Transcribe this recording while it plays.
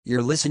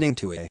You're listening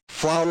to a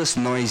Flawless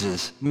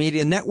Noises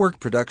Media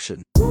Network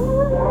production.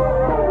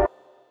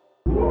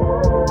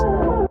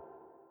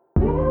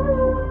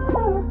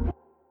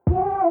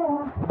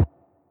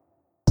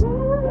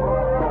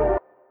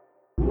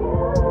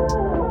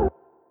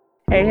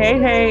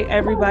 Hey,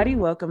 everybody.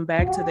 Welcome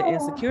back to the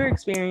Insecure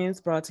Experience,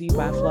 brought to you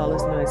by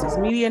Flawless Noises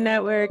Media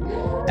Network.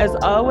 As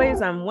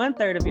always, I'm one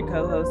third of your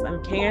co-host.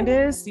 I'm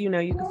Candace. You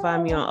can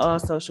find me on all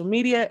social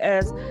media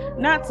as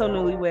Not So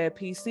Newlywed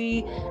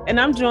PC. And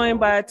I'm joined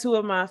by two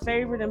of my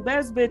favorite and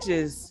best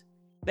bitches.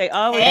 They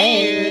always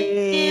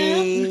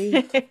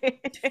here.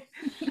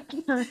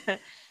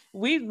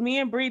 Me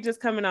and Bree just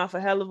coming off a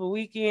hell of a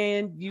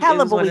weekend. It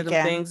was one of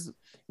them things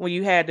when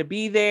you had to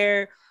be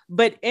there.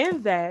 But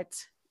in that,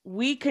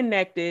 we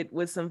connected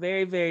with some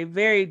very, very,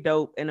 very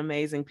dope and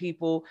amazing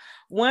people.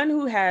 One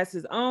who has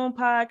his own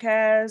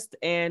podcast,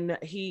 and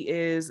he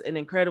is an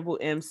incredible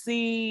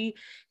MC.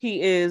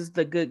 He is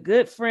the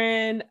good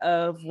friend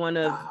of one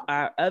of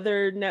our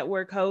other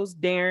network hosts,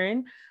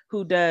 Darren,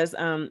 who does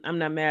I'm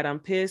Not Mad, I'm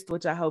Pissed,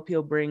 which I hope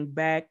he'll bring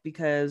back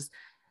because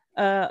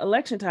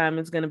election time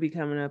is going to be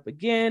coming up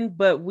again.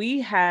 But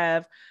we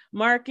have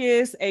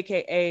Marcus,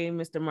 aka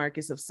Mr.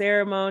 Marcus of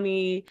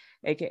Ceremony,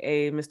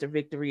 aka Mr.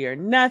 Victory or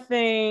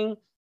Nothing,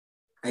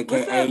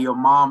 aka your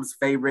mom's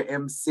favorite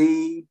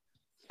MC,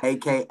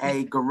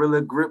 aka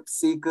Gorilla Grip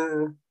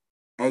Seeker,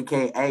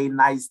 aka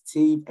Nice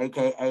Teeth,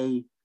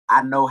 aka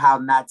I know how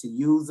not to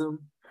use them.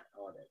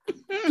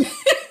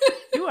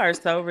 You are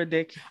so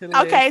ridiculous.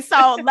 Okay,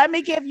 so let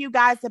me give you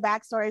guys the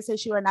backstory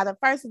since you were another.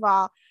 First of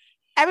all,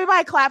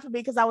 everybody clap for me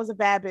because I was a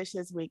bad bitch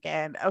this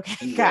weekend.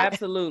 Okay, guys.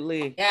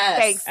 Absolutely. Yes.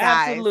 Thanks,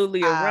 guys.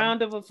 Absolutely. A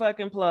round of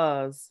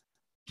applause.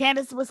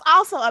 Candace was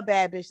also a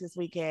bad bitch this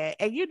weekend.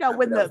 And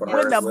when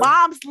the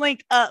moms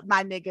link up,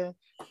 my nigga,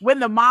 when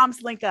the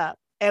moms link up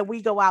and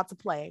we go out to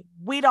play,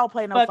 we don't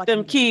play no fuck fucking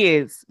them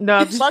kids.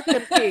 No, fuck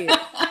them kids.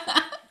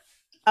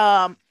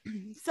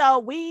 So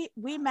we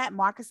met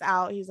Marcus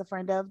out. He's a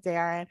friend of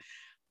Darren.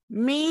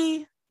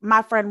 Me,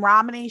 my friend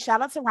Romney.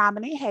 Shout out to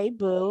Romney. Hey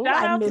boo.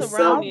 I miss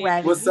Romney.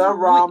 What's up,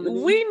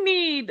 Romney? We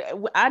need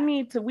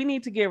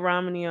to get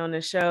Romney on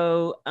the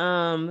show.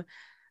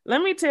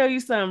 Let me tell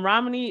you something.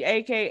 Romney,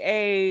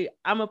 aka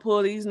I'ma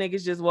pull these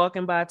niggas just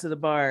walking by to the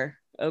bar.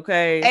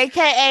 Okay.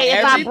 AKA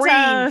if I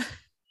breathe,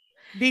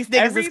 these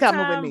niggas is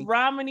coming with me.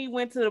 Romney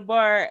went to the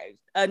bar,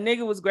 a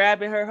nigga was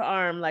grabbing her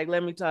arm, like,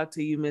 let me talk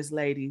to you, Miss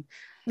Lady.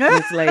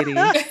 Miss Lady.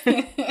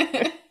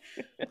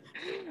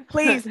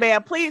 Please,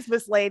 man. Please,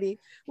 Miss Lady.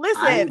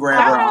 Listen,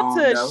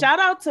 shout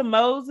out to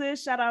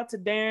Moses, shout out to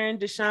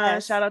Darren,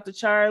 Deshaun, shout out to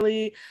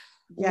Charlie.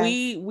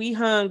 Yes. We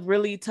hung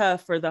really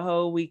tough for the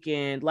whole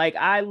weekend. Like,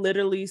 I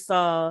literally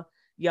saw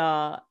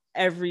y'all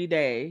every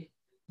day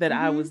that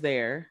I was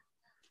there.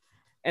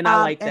 And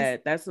I like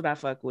that. That's what I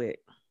fuck with.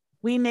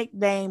 We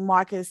nicknamed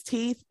Marcus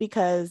Teeth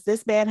because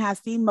this man has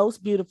the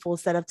most beautiful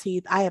set of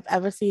teeth I have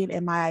ever seen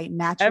in my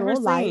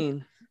natural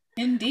life.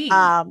 Indeed.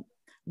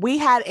 We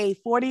had a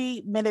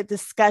 40-minute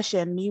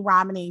discussion, me,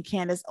 Romney, and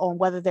Candace, on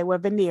whether they were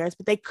veneers,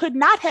 but they could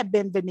not have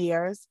been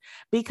veneers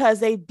because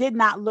they did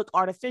not look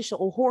artificial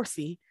or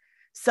horsey.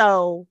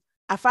 So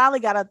I finally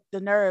got the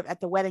nerve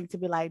at the wedding to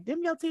be like,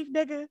 "Them your teeth,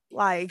 nigga."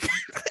 Like,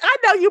 I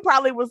know you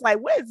probably was like,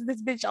 "What is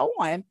this bitch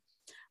on?"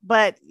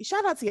 But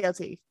shout out to your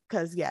teeth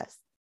because yes,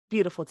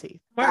 beautiful teeth.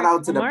 Shout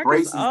out to the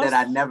braces that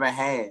I never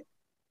had.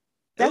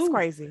 That's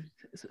crazy.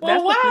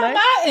 Well, why am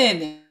I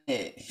in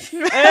it?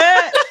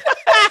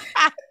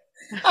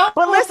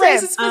 But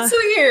listen, for 2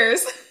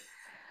 years.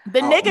 The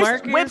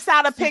nigga whips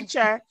out a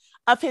picture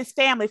of his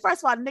family.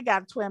 First of all, the nigga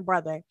got a twin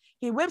brother.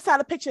 He whips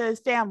out a picture of his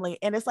family,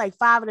 and it's like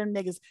 5 of them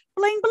niggas.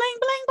 Bling, bling,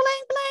 bling,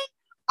 bling, bling.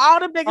 All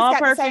them niggas got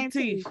the same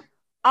teeth.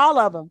 All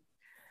of them.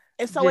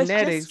 And so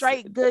Genetics. It's just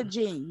straight good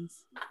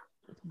genes.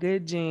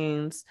 Good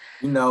genes.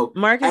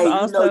 Marcus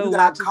also you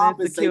gotta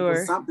compensate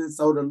for something.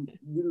 So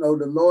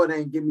the Lord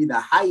ain't give me the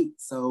height.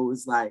 So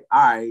it's like,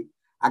 all right,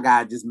 I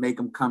gotta just make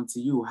them come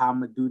to you. How I'm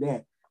gonna do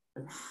that?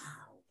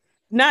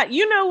 Not,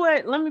 you know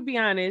what? Let me be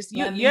honest.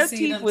 Your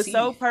teeth was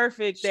so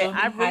perfect that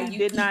I really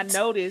did not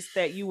notice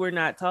that you were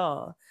not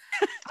tall.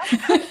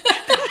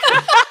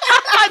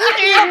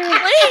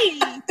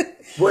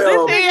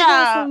 Well,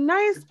 some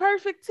nice,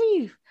 perfect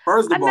teeth.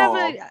 First of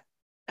all,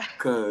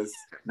 because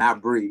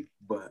not Bree,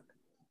 but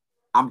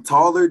I'm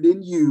taller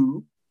than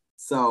you,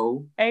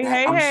 so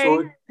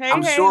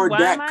I'm sure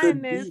that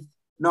could be.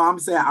 No, I'm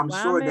saying I'm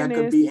sure that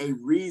could be a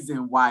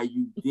reason why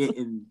you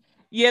didn't.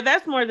 Yeah,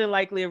 that's more than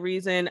likely a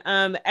reason.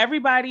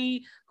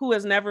 Everybody who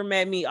has never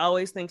met me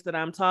always thinks that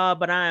I'm tall,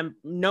 but I'm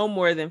no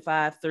more than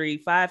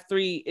 5'3".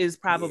 5'3" is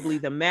probably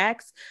the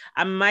max.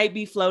 I might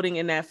be floating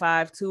in that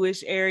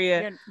 5'2"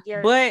 area,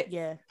 but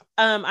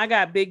I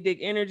got big dick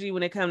energy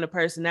when it comes to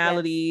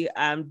personality.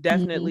 I'm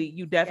definitely,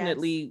 you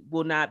definitely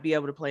will not be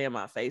able to play in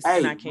my face,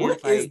 and I can't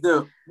fight.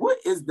 What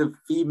is the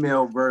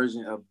female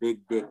version of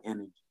big dick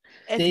energy?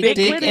 It's big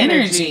dick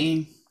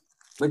energy.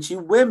 But you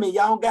women,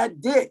 y'all don't got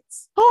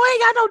dicks. Who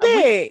ain't got no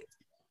dick?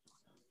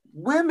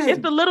 Women.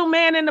 It's the little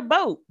man in the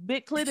boat.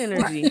 Big clit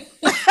energy.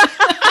 That's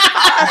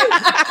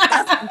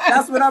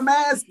That's what I'm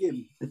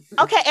asking.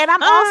 Okay, and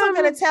I'm also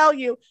going to tell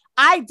you,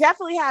 I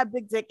definitely have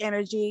big dick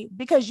energy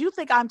because you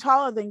think I'm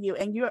taller than you,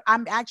 and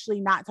I'm actually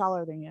not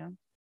taller than you.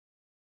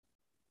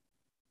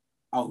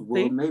 Oh,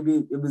 well,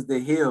 maybe it was the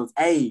heels.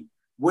 Hey,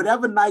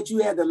 whatever night you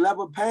had the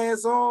level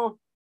pass on,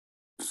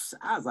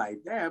 I was like,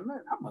 damn, man,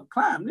 I'm going to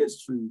climb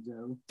this tree,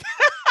 Joe.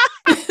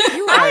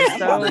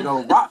 I'm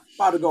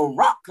about to go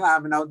rock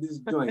climbing out this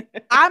joint.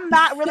 I'm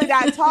not really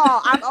that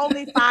tall. I'm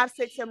only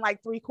 5'6" and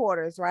like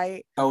 3/4,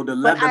 right? So the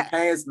leather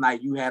pass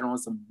night, you had on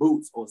some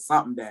boots or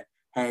something that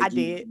had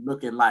you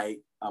looking like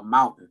a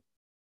mountain.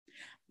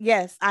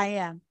 Yes, I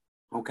am.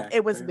 Okay.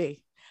 It was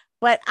me.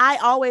 But I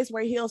always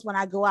wear heels when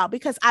I go out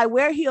because I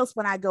wear heels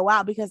when I go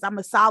out because I'm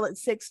a solid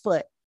 6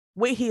 foot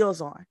with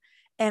heels on.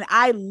 And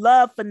I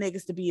love for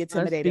niggas to be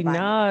intimidated by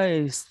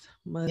nice.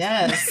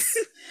 Yes.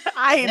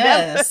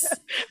 Yes.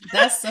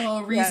 That's the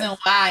whole reason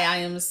why I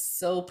am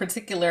so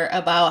particular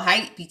about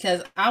height,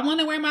 because I want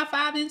to wear my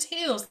 5-inch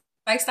heels.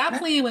 Like, stop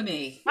playing with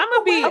me. I'm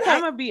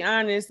gonna be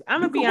honest.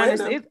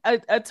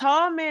 A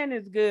tall man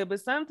is good, but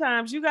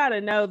sometimes you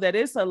gotta know that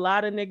it's a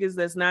lot of niggas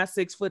that's not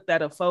 6 foot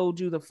that'll fold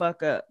you the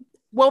fuck up.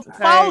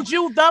 Fold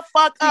you the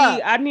fuck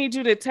up. I need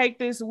you to take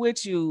this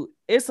with you.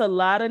 It's a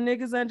lot of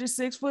niggas under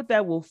 6 foot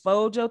that will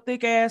fold your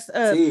thick ass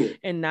up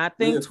and not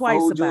think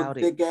twice about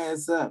it. Thick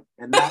ass up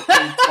and not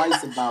think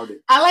twice about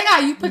it. I like how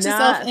you put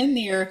yourself in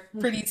there,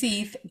 pretty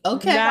teeth.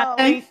 Okay. Not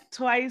think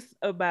twice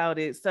about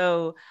it.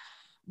 So,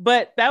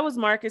 but that was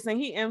Marcus, and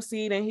he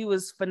emceed, and he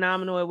was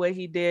phenomenal at what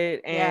he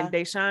did. And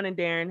Deshaun and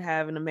Darren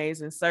have an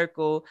amazing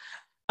circle.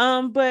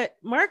 But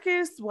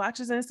Marcus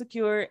watches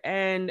Insecure,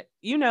 and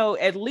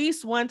at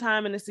least one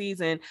time in the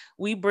season,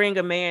 we bring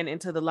a man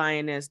into the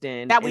lioness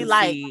den that we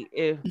like.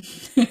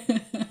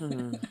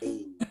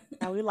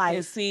 That we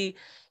like,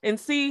 and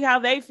see how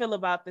they feel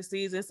about the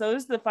season. So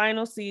this is the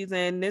final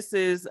season. This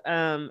is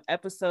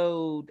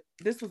episode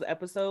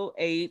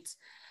 8.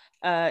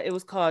 It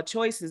was called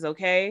Choices.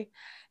 Okay,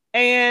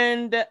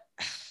 and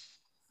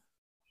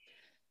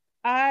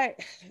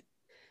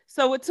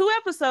So with 2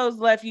 episodes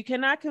left, you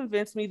cannot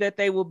convince me that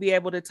they will be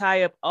able to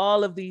tie up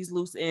all of these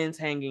loose ends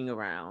hanging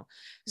around,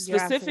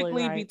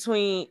 specifically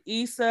between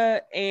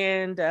Issa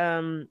and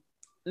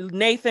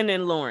Nathan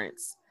and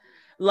Lawrence.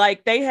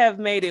 Like, they have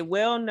made it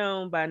well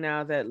known by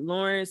now that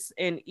Lawrence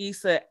and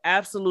Issa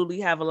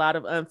absolutely have a lot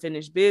of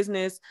unfinished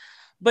business,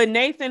 but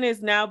Nathan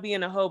is now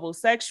being a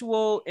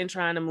homosexual and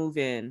trying to move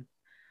in.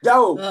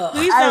 Yo,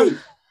 I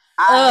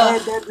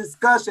had that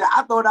discussion.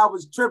 I thought I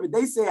was tripping.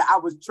 They said I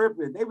was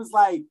tripping. They was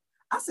like,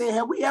 I said,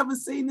 have we ever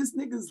seen this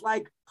nigga's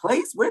like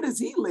place? Where does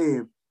he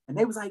live? And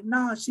they was like,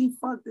 nah, she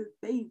fucked it.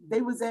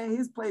 They was at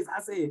his place. I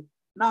said,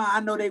 nah,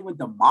 I know they went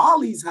to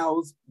Molly's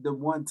house the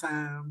one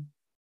time.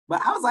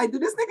 But I was like,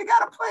 dude, this nigga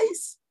got a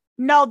place?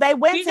 No, they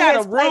went to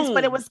his place,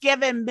 but it was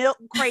giving milk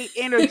crate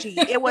energy.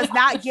 It was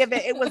not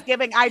giving, it was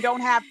giving, I don't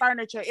have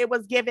furniture. It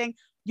was giving,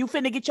 you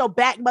finna get your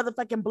back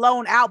motherfucking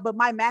blown out, but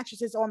my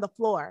mattress is on the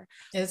floor.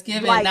 It's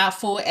giving not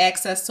full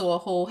access to a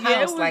whole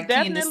house, like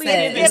Candace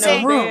said. It's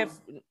a room.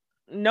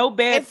 No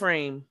bed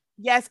frame.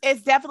 Yes,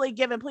 it's definitely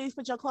given. Please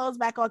put your clothes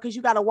back on because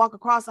you got to walk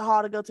across the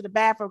hall to go to the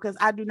bathroom because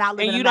I do not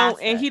live in a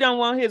master. And he don't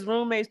want his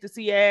roommates to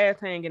see your ass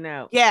hanging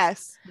out.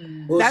 Yes.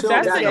 Well, that's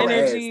the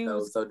energy.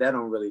 Though, so that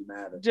don't really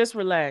matter. Just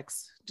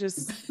relax.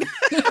 Just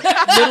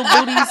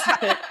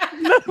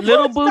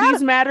little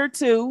booties matter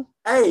too.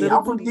 Hey,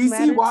 I'm from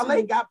DC.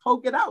 Wale got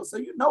poked out, so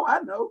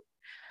I know.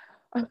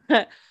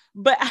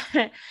 But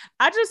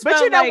I just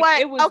felt what?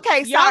 It was,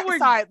 okay,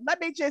 sorry.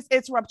 Let me just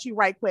interrupt you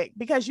right quick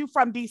because you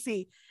from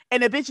DC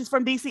and the bitches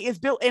from DC is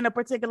built in a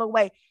particular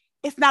way.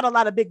 It's not a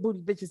lot of big booty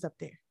bitches up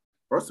there.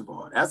 First of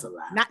all, that's a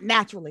lie. Not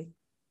naturally.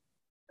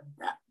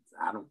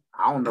 I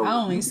don't know. I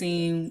only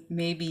seen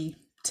maybe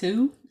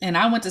 2, and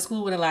I went to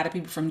school with a lot of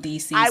people from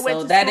DC.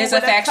 So that is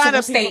a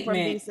factual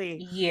statement.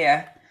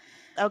 Yeah.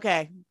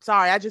 Okay.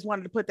 Sorry, I just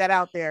wanted to put that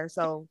out there.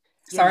 So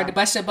sorry to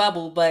bust your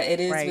bubble, but it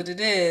is what it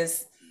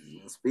is.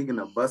 Speaking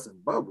of busting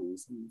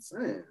bubbles, I'm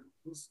saying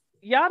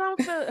y'all don't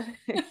feel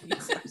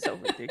so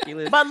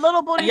ridiculous. But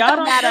little booty, y'all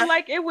don't feel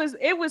like it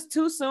was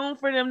too soon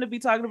for them to be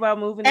talking about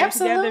moving in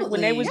together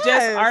when they was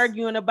just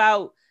arguing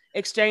about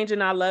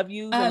exchanging "I love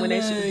yous" and when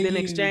they should have been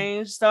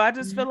exchanged. So I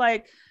just feel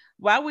like,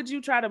 why would you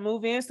try to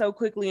move in so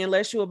quickly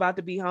unless you're about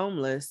to be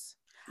homeless?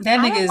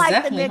 That nigga is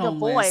definitely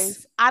homeless.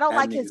 Voice. I don't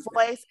like his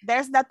voice.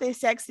 There's nothing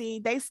sexy.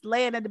 They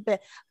laying in the bed.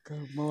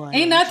 Good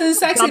morning. Ain't nothing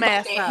sexy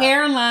about the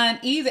hairline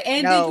either.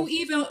 And then you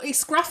even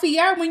scruffy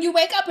hair when you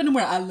wake up in the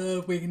morning. I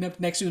love waking up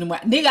next to you in the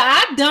morning. Nigga,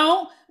 I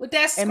don't with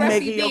that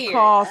scruffy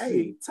beard.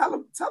 Hey, tell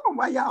him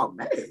why y'all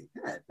mad.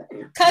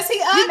 Cause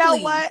he ugly. You know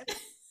what?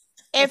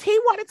 If he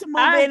wanted to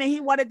move in and he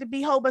wanted to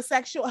be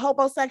homosexual,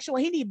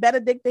 he need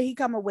better dick than he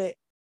coming with.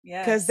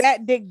 Because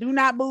that dick do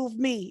not move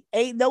me.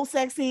 Ain't no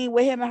sex scene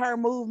with him and her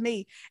move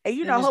me.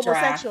 And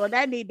homosexual,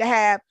 that need to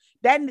have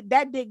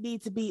that dick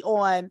needs to be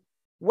on.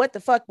 What the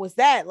fuck was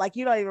that? Like,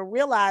 you don't even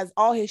realize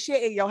all his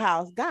shit in your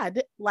house.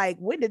 God, like,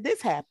 when did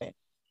this happen?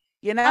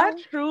 You know, I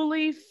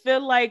truly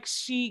feel like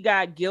she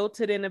got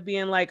guilted into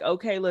being like,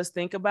 okay, let's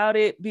think about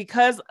it,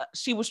 because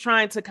she was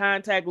trying to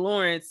contact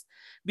Lawrence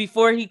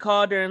before he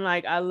called her and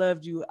like, I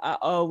loved you. I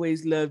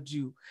always loved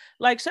you.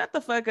 Like, shut the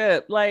fuck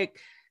up. Like,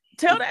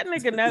 tell that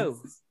nigga no.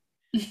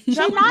 She's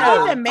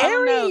not even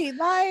married.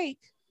 Like,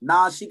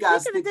 nah, she got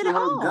to stick to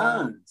her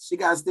guns. She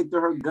got to stick to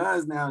her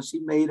guns now. She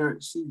made her.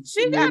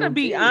 She got to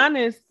be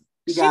honest.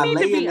 She need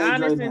to be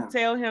honest and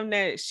tell him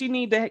that she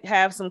need to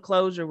have some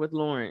closure with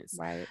Lawrence.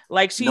 Right.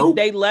 Like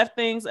they left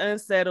things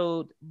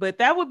unsettled, but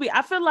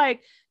I feel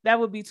like that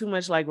would be too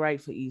much like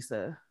right for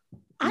Issa.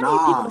 I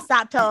need people to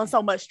stop telling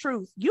so much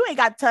truth. You ain't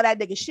got to tell that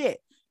nigga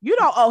shit. You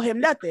don't owe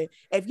him nothing.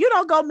 If you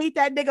don't go meet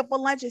that nigga for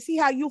lunch and see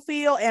how you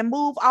feel and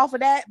move off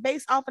of that,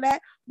 based off of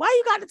that, why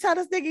you got to tell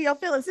this nigga your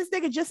feelings? This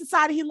nigga just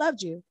decided he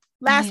loved you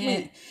last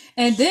week.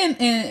 And then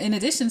in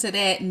addition to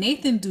that,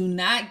 Nathan do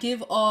not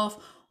give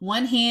off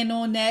one hand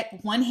on neck,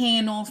 one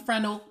hand on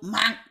frontal,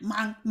 monk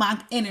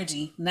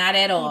energy. Not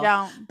at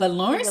all. But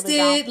Lawrence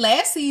did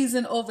last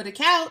season over the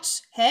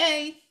couch.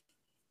 Hey.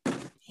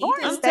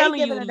 I'm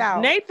telling you,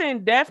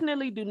 Nathan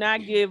definitely do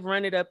not give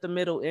run it up the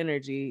middle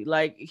energy.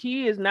 Like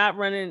he is not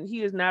running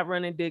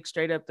dick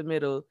straight up the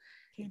middle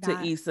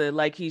to Issa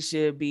like he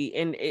should be.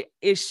 And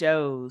it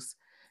shows.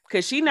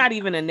 Cause she not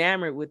even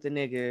enamored with the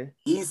nigga.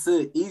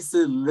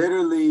 Issa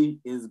literally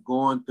is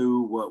going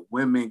through what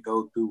women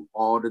go through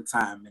all the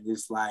time. And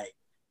it's like,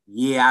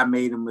 yeah, I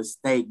made a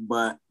mistake,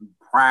 but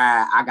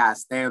pride, I gotta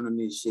stand on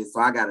this shit.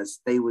 So I gotta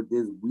stay with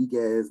this weak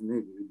ass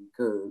nigga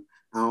because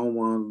I don't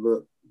want to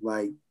look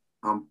like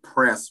I'm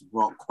pressed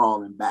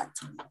crawling back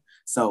to you.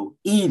 So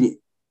eat it.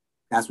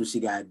 That's what she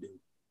gotta do.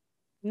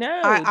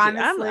 No,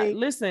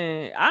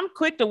 I'm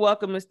quick to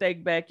welcome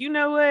mistake back. You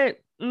know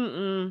what?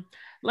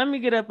 Let me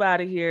get up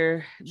out of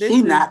here.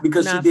 She not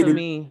because she did it.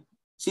 Me.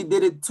 She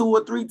did it 2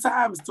 or 3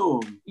 times to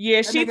him.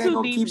 Yeah, she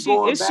too deep.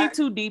 She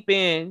too deep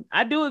in.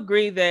 I do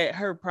agree that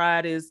her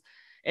pride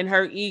and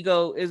her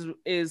ego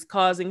is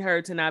causing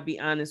her to not be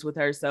honest with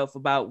herself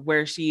about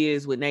where she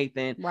is with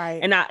Nathan.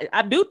 Right. And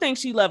I do think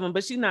she loves him,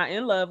 but she's not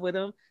in love with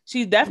him.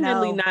 She's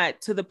definitely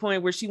not to the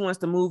point where she wants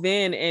to move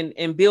in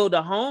and build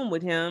a home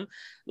with him.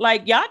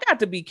 Like, y'all got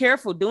to be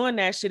careful doing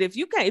that shit. If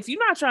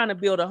you're not trying to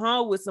build a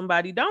home with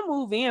somebody, don't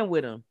move in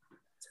with them.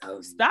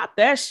 Stop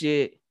that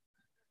shit.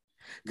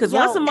 Because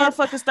once a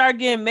motherfucker start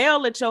getting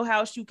mail at your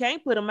house, you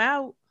can't put them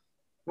out.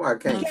 Well, I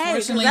can't.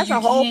 That's a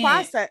whole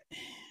process.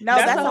 No,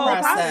 that's a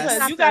whole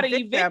process. You got to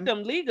evict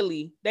them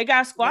legally. They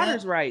got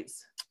squatters'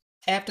 rights.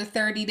 After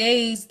 30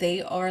 days,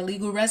 they are a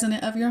legal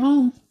resident of your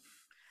home.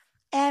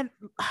 And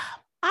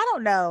I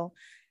don't know.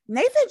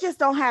 Nathan just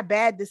don't have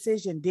bad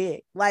decision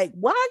dick. Like,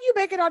 why are you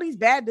making all these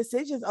bad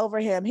decisions over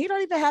him? He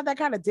don't even have that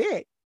kind of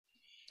dick.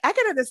 I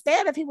could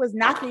understand if he was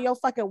knocking your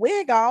fucking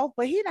wig off,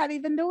 but he not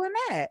even doing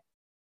that.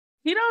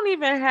 He don't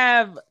even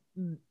have,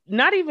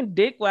 not even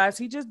dick wise,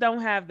 he just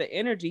don't have the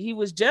energy. He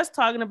was just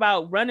talking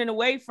about running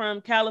away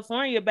from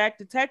California back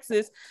to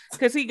Texas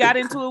because he got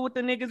into it with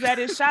the niggas at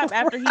his shop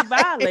after he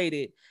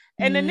violated.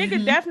 And the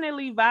nigga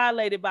definitely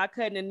violated by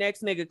cutting the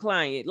next nigga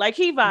client. Like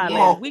he violated.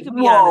 Yeah. We could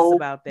be honest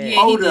about that. Yeah,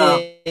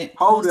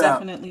 Hold up.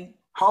 Definitely.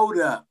 Hold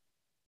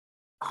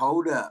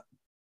up.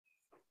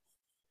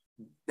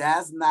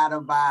 That's not a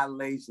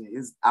violation.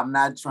 I'm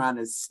not trying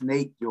to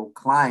snake your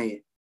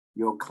client.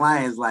 Your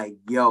client's like,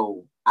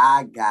 yo,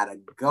 I gotta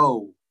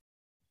go.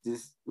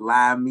 Just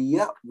line me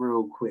up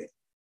real quick.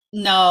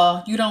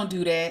 No, you don't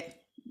do that.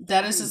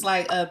 That is just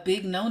like a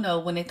big no-no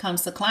when it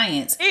comes to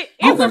clients. It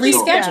would be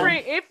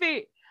different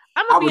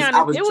I'm gonna be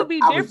honest. It would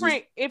be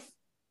different if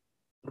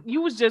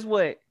you was just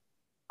what?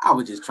 I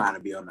was just trying to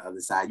be on the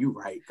other side. You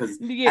right. Because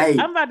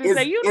I'm about to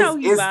say,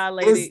 he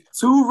violated. It's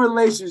 2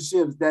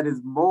 relationships that is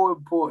more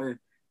important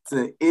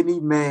to any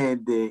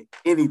man than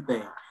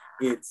anything.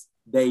 It's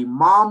they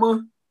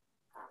mama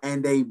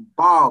and they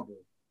barber.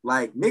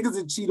 Like niggas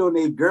will cheat on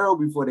their girl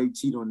before they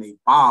cheat on their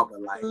barber.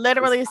 Like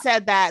literally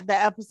said that the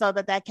episode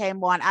that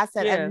came on. I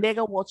said a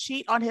nigga will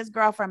cheat on his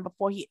girlfriend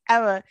before he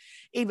ever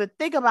even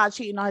think about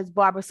cheating on his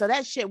barber. So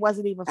that shit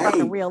wasn't even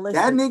fucking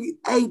realistic. That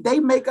nigga, they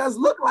make us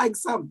look like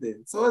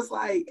something. So it's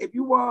like if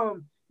you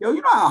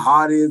you know how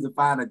hard it is to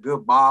find a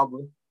good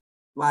barber.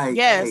 Like,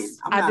 yes,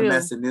 I'm not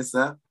messing this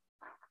up.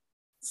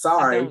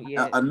 Sorry,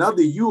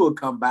 another you will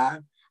come by.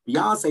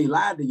 Beyonce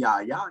lied to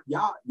y'all.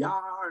 Y'all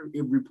are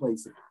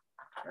irreplaceable.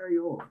 Carry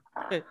on.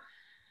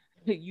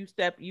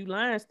 You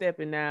line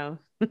stepping now.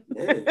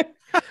 Yeah.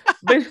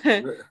 but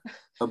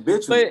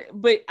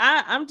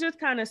I'm just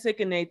kind of sick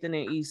of Nathan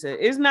and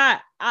Issa. It's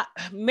not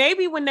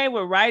maybe when they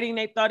were writing,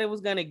 they thought it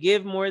was gonna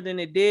give more than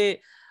it did.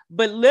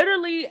 But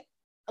literally,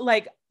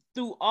 like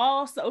through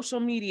all social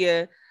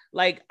media,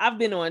 like I've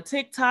been on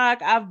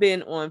TikTok, I've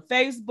been on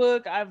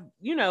Facebook, I've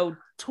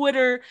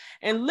Twitter,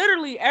 and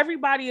literally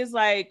everybody is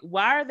like,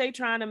 why are they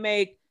trying to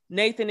make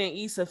Nathan and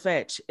Issa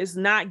fetch? It's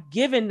not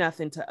giving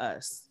nothing to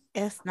us.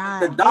 It's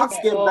not. The dark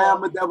skinned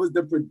Bama that was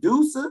the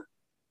producer,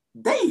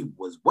 they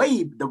was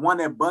the one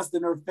that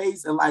busted her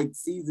face in like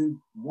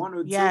season 1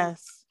 or 2.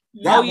 Yes.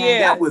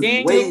 That was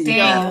Daniel. way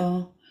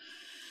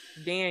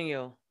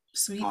Daniel.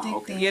 Sweet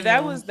Dick Daniel. Yeah,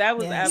 that was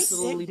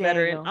absolutely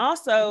better. And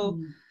also,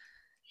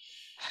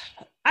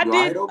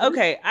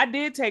 I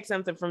did take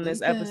something from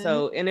this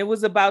episode, and it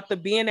was about the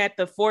being at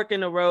the fork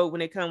in the road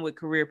when it comes with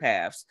career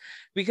paths,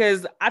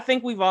 because I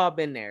think we've all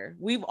been there.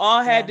 We've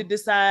all had to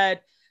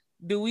decide,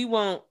 do we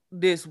want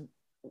this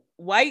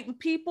white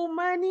people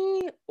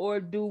money or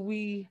do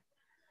we?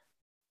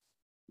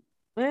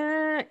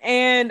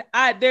 And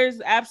there's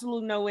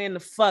absolutely no way in the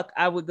fuck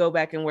I would go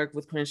back and work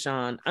with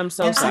Crenshaw. I'm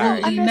so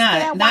sorry.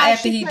 Not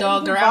after he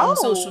dogged her out on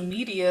social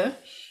media.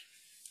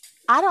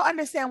 I don't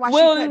understand why she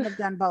couldn't have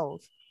done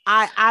both.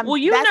 Well,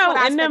 you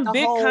know, in them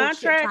big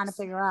contracts, trying to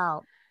figure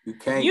out.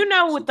 You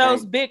know, with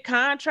those big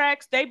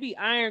contracts, they be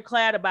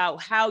ironclad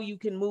about how you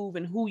can move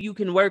and who you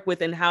can work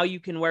with and how you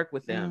can work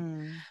with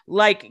them.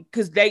 Like,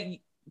 because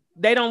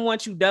they don't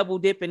want you double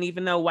dipping,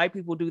 even though white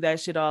people do that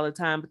shit all the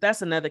time. But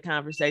that's another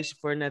conversation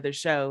for another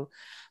show.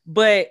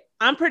 But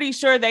I'm pretty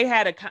sure they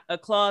had a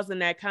clause in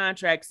that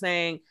contract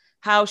saying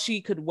how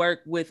she could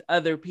work with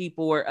other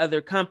people or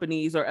other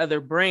companies or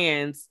other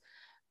brands,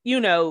 you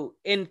know,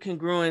 in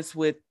congruence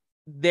with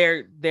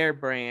their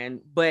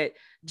brand. But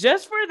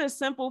just for the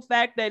simple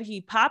fact that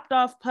he popped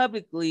off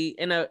publicly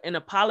and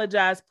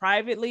apologized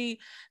privately,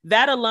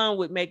 that alone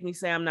would make me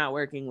say I'm not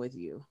working with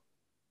you.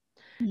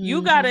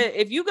 You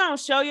gotta, if you gonna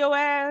show your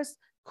ass,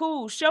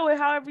 cool, show it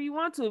however you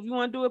want to. If you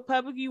want to do it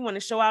publicly, you want to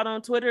show out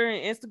on Twitter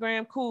and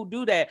Instagram, cool,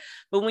 do that.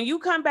 But when you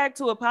come back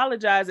to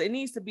apologize, it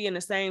needs to be in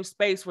the same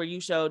space where you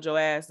showed your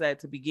ass at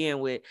to begin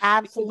with.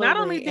 Absolutely. Not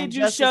only did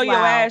you show your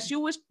ass, you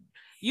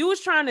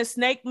was trying to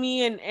snake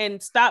me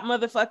and stop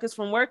motherfuckers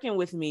from working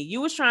with me.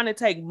 You was trying to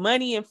take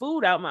money and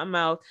food out my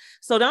mouth.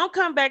 So don't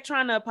come back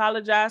trying to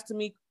apologize to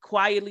me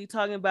quietly,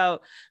 talking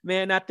about,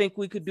 man, I think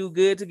we could do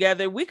good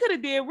together. We could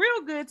have did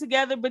real good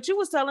together, but you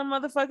was telling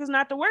motherfuckers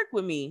not to work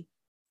with me.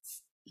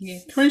 Yeah,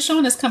 Crenshaw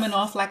is coming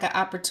off like an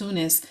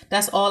opportunist.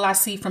 That's all I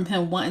see from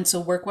him wanting to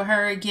work with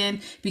her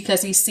again,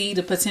 because he see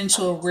the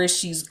potential of where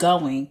she's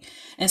going.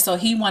 And so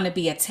he want to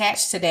be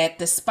attached to that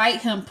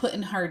despite him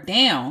putting her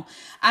down.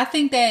 I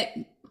think that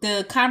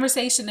the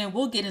conversation, and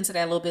we'll get into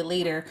that a little bit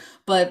later,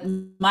 but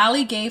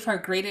Molly gave her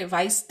great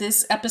advice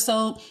this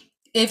episode.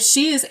 If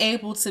she is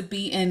able to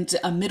be in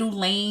a middle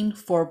lane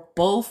for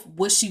both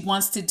what she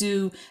wants to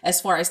do as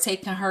far as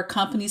taking her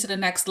company to the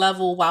next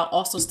level while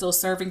also still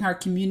serving her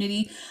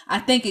community, I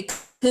think it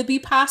could be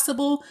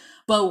possible,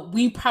 but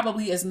we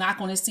probably is not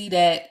going to see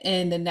that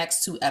in the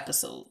next 2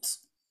 episodes.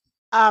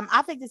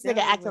 I think this nigga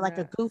acted like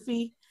a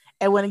goofy,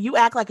 and when you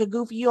act like a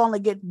goofy, you only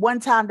get one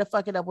time to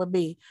fuck it up with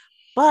me.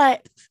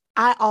 But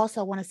I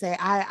also want to say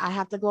I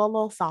have to go a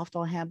little soft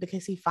on him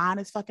because he fine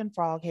as fucking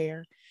frog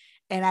hair.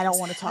 And I don't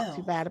want to talk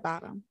too bad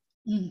about him.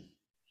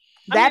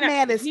 That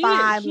man is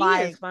fine.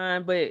 He is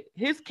fine, but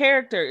his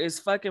character is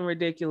fucking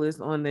ridiculous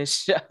on this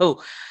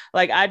show.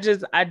 Like, I do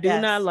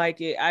not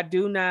like it. I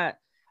do not.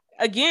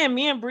 Again,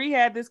 me and Bree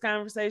had this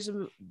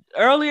conversation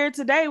earlier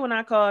today when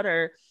I called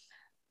her.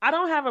 I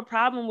don't have a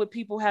problem with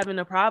people having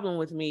a problem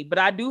with me, but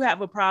I do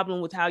have a problem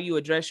with how you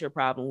address your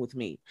problem with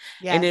me.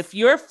 Yes. And if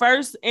your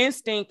first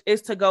instinct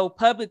is to go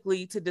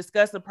publicly to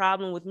discuss the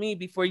problem with me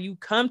before you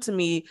come to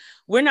me,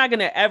 we're not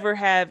going to ever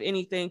have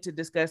anything to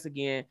discuss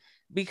again,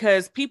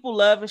 because people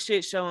love a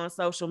shit show on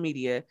social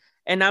media,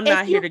 and I'm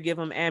not here to give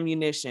them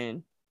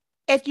ammunition.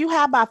 If you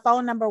have my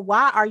phone number,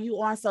 why are you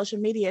on social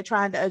media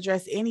trying to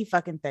address any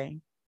fucking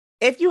thing?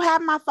 If you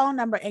have my phone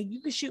number and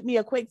you can shoot me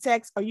a quick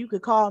text or you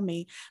could call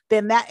me,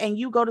 then and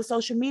you go to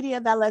social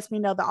media, that lets me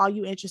know that all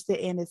you're interested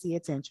in is the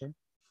attention.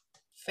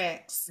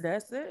 Facts.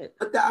 That's it.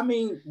 But I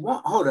mean,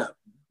 hold up.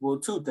 Well,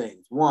 2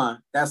 things. One,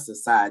 that's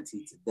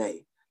society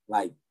today.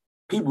 Like,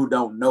 people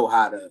don't know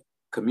how to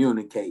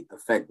communicate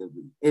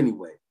effectively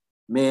anyway.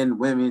 Men,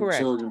 women, Correct.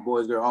 Children,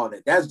 boys, girls, all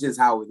that. That's just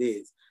how it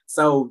is.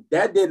 So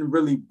that didn't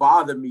really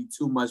bother me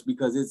too much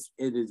because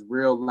it is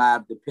real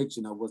live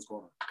depiction of what's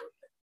going on.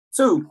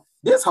 2,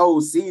 this whole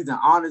season,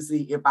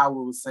 honestly, if I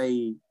would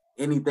say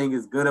anything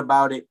is good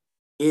about it,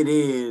 it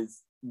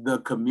is the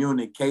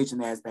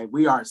communication aspect.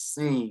 We are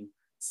seeing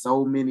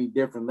so many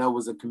different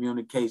levels of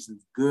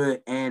communications,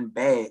 good and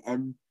bad,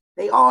 and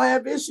they all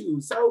have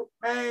issues. So,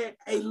 man,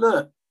 hey,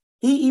 look,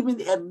 he even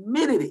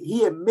admitted it.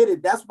 He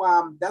admitted that's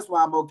why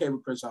I'm okay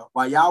with Crenshaw.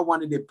 While y'all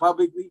wanted it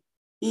publicly,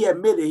 he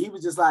admitted. He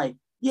was just like,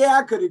 yeah,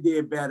 I could have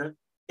did better.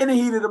 In the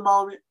heat of the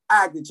moment,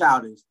 I acted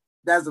childish.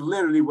 That's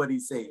literally what he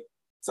said.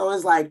 So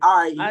it's like, all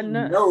right, you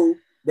know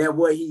that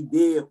what he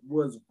did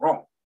was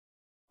wrong.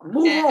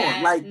 Move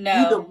on. Like,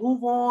 either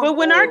move on. But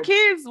when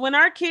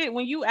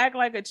you act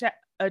like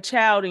a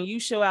child and you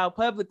show out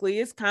publicly,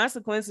 it's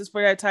consequences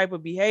for that type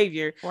of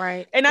behavior.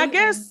 Right. And I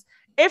guess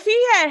if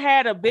he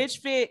had a bitch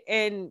fit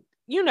and,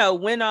 you know,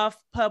 went off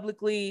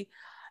publicly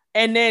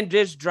and then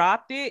just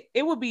dropped it,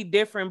 it would be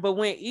different. But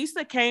when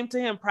Issa came to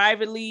him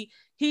privately,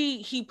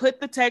 he put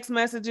the text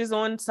messages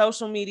on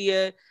social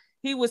media.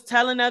 He was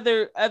telling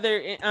other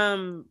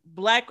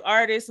Black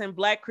artists and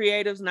Black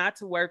creatives not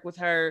to work with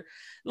her.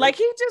 Like,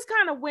 he just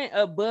kind of went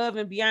above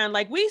and beyond.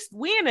 Like,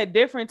 we in a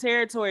different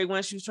territory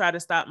once you try to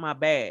stop my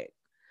bag.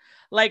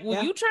 Like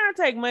when you trying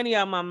to take money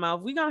out of my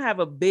mouth, we gonna have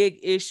a big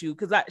issue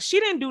because she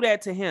didn't do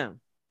that to him.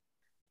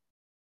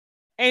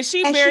 And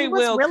she very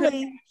well could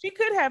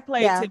have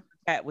played tit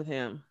for tat with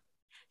him.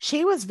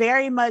 She was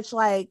very much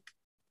like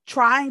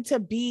trying to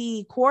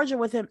be cordial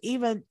with him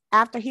even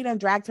after he done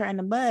dragged her in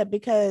the mud,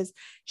 because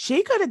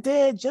she could have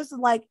did just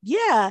like,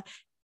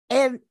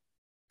 and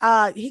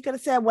he could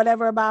have said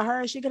whatever about her,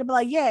 and she could have been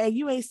like, and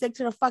you ain't stick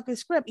to the fucking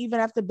script even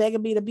after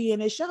begging me to be in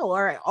this show,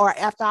 or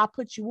after I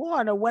put you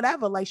on or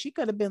whatever. Like she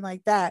could have been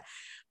like that.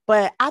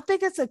 But I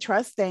think it's a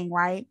trust thing,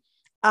 right?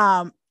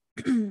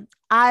 He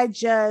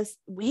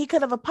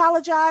could have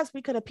apologized,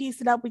 we could have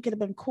pieced it up, we could have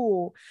been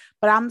cool.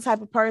 But I'm the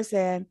type of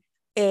person,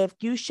 if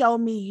you show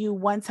me you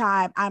one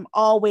time, I'm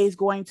always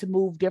going to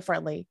move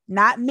differently.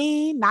 Not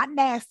mean, not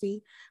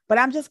nasty, but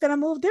I'm just going to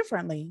move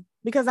differently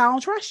because I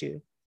don't trust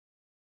you.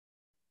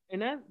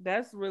 And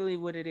that's really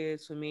what it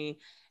is for me.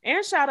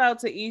 And shout out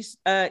to Issa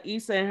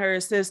and her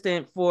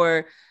assistant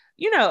for,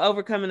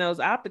 overcoming those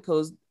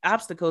obstacles.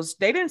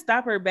 They didn't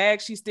stop her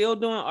bag. She's still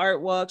doing art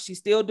walks. She's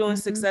still doing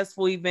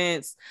successful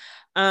events.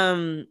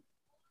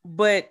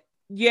 But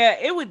yeah,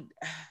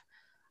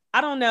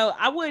 I don't know.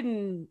 I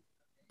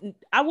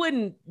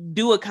wouldn't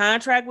do a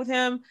contract with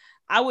him.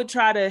 I would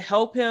try to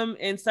help him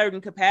in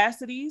certain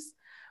capacities.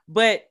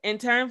 But in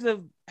terms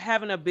of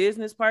having a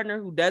business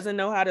partner who doesn't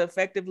know how to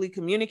effectively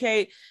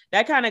communicate,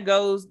 that kind of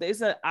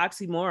it's an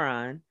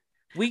oxymoron.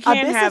 We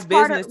can't have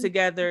business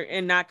together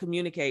and not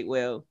communicate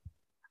well.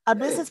 A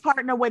business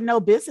partner with no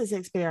business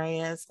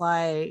experience,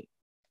 like,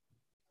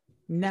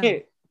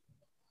 no.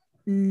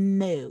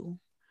 No.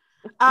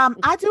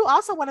 I do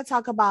also want to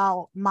talk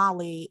about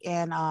Molly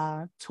and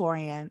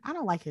Torian. I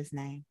don't like his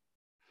name,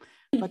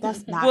 but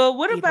that's not. Well,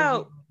 what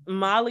about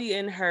Molly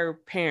and her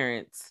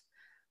parents?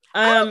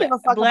 I don't give a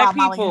fuck about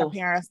Molly and her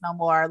parents no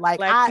more. Like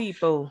Black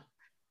people.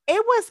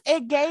 It was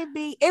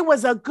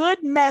a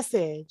good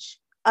message,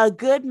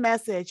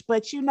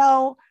 but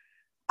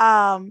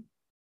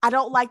I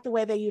don't like the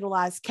way they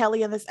utilize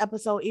Kelly in this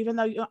episode, even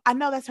though I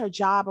know that's her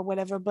job or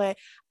whatever, but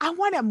I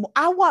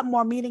want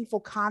more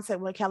meaningful content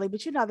with Kelly.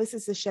 But this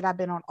is the shit I've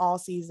been on all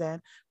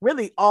season,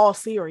 really all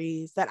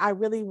series, that I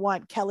really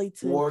want Kelly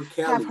to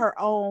have her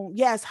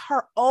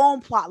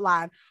own plot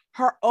line,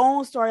 her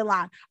own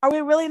storyline. Are we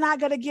really not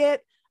going to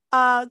get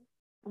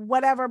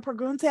whatever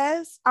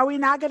Preguntas? Are we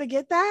not going to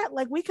get that?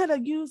 Like, we could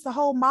have used the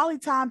whole Molly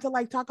time to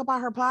like talk about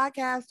her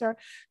podcast or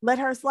let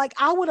her, like,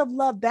 I would have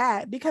loved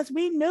that, because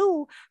we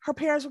knew her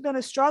parents were going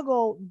to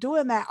struggle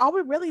doing that. All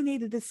we really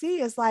needed to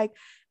see is like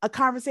a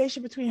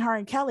conversation between her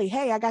and Kelly.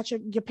 Hey, I got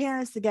your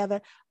parents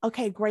together.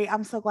 Okay, great.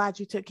 I'm so glad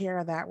you took care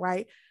of that.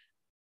 Right.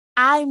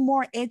 I'm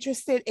more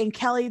interested in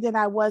Kelly than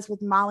I was with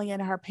Molly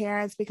and her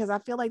parents, because I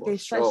feel like they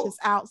stretched this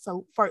out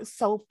for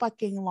so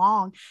fucking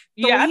long.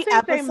 Yeah, I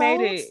think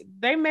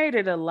they made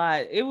it a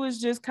lot. It was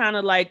just kind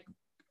of like,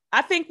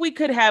 I think we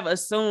could have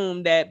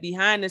assumed that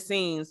behind the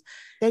scenes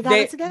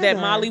that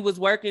Molly was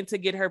working to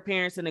get her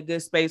parents in a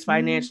good space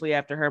financially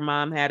after her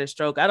mom had a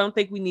stroke. I don't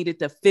think we needed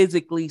to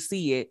physically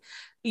see it.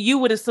 You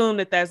would assume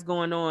that that's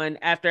going on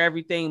after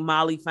everything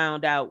Molly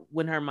found out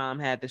when her mom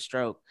had the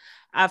stroke.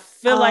 I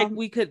feel like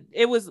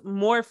it was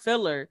more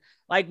filler.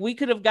 Like, we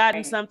could have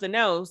gotten something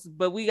else,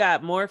 but we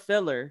got more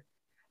filler.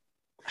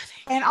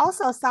 And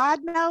also, side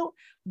note,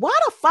 why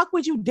the fuck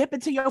would you dip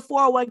into your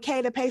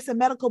 401k to pay some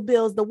medical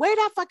bills? The way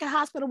that fucking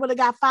hospital would have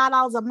got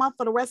 $5 a month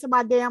for the rest of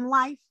my damn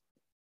life.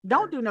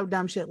 Don't do no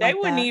dumb shit like that. They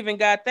wouldn't even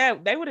got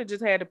that. They would have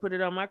just had to put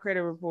it on my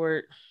credit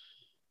report.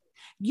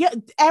 Yeah,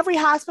 every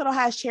hospital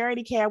has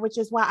charity care, which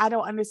is why I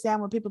don't understand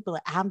when people be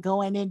like, I'm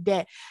going in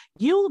debt.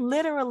 You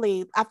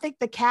literally, I think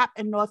the cap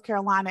in North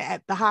Carolina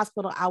at the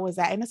hospital I was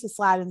at, and it's a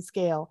sliding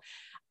scale,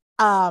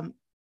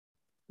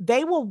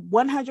 they will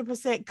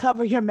 100%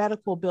 cover your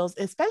medical bills,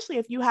 especially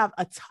if you have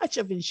a touch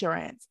of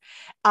insurance.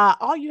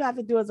 All you have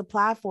to do is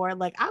apply for it.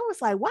 Like, I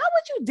was like, why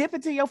would you dip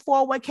into your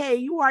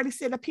 401k? You already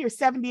sit up here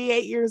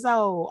 78 years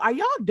old. Are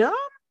y'all dumb?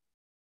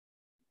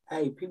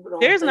 Hey, people don't.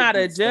 There's not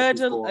a judge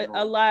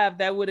alive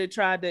that would have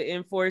tried to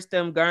enforce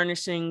them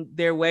garnishing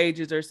their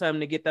wages or something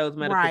to get those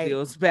medical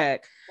bills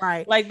back.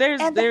 Right. Like,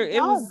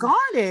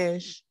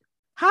 garnish.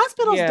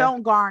 Hospitals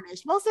don't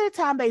garnish. Most of the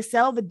time they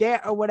sell the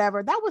debt or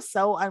whatever. That was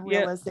so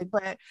unrealistic.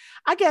 But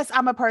I guess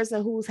I'm a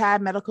person who's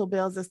had medical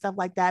bills and stuff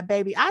like that.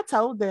 Baby, I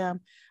told them,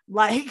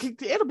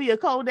 like, it'll be a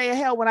cold day of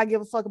hell when I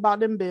give a fuck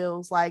about them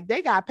bills. Like,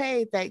 they got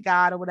paid, thank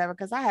God, or whatever,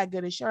 because I had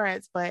good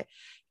insurance. But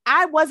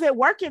I wasn't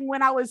working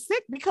when I was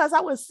sick because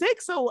I was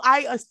sick. So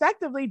I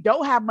effectively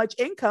don't have much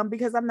income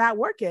because I'm not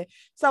working.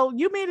 So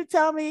you mean to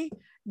tell me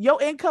your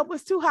income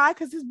was too high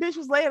because this bitch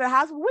was laying in the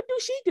hospital? What do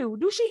she do?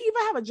 Do she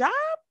even have a job?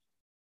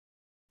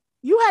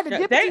 You had to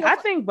dip into I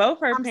think both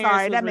her parents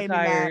was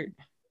retired.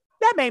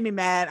 That made me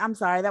mad. I'm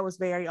sorry. That was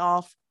very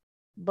off.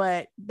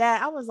 But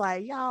that, I was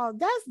like, y'all,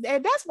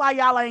 that's why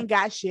y'all ain't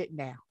got shit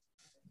now.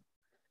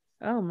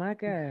 Oh my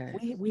God.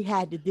 We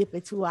had to dip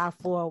into our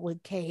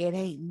 401k. It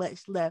ain't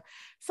much left.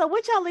 So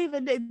what y'all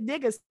leaving the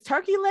niggas?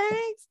 Turkey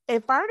legs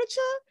and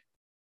furniture?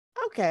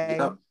 Okay.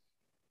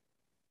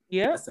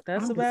 Yep,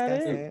 that's about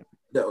it.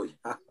 No,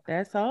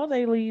 that's all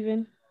they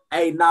leaving.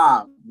 Hey,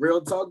 nah,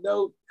 real talk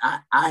though.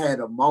 I had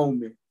a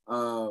moment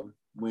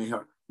when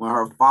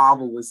her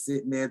father was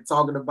sitting there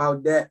talking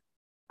about that.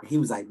 He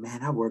was like,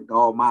 "Man, I worked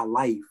all my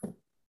life,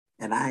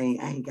 and I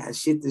ain't got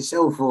shit to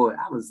show for it."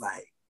 I was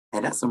like,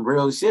 "And that's some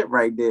real shit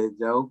right there,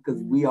 Joe."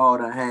 Because we all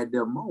done had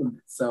their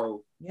moments.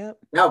 So yep,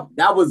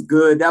 that was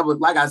good. That was,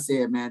 like I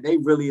said, man, they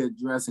really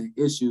addressing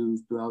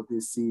issues throughout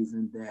this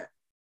season that,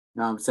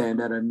 you know what I'm saying,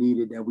 that are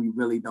needed that we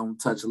really don't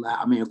touch a lot.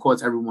 I mean, of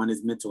course, everyone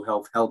is mental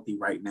health healthy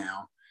right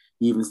now.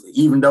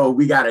 Even though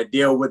we got to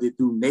deal with it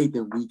through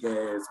Nathan weak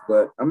ass,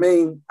 but I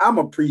mean, I'm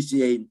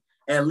appreciating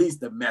at least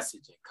the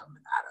messaging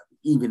coming out of it,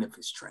 even if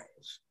it's trash.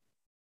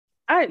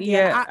 I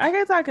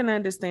guess I can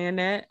understand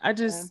that.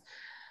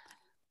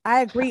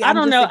 I agree. I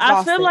don't know.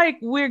 Exhausted. I feel like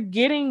we're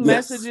getting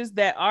messages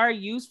that are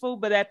useful,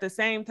 but at the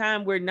same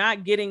time, we're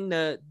not getting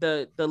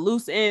the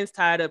loose ends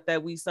tied up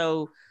that we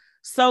so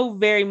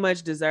very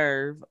much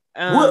deserve.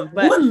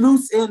 What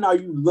loose end are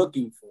you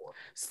looking for?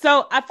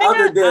 So I think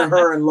other than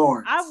her and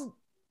Lawrence.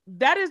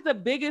 That is the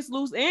biggest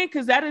loose end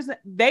because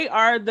they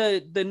are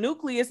the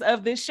nucleus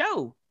of this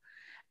show.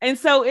 And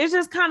so it's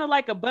just kind of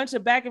like a bunch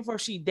of back and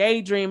forth. She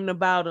daydreaming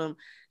about him.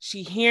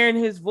 She hearing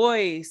his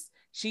voice.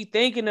 She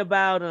thinking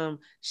about him.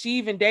 She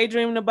even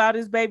daydreaming about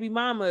his baby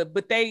mama,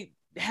 but they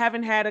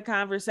haven't had a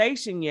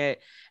conversation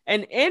yet.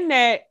 And in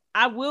that,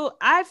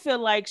 I feel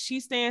like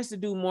she stands to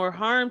do more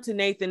harm to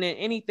Nathan than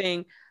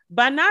anything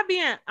by not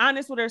being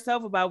honest with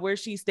herself about where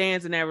she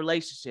stands in that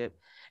relationship.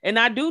 And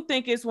I do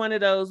think it's one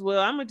of those,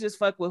 well, I'm going to just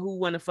fuck with who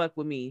want to fuck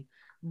with me.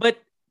 But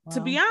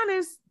to be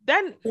honest,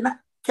 then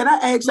can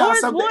I ask y'all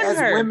something as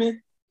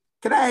women?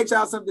 Can I ask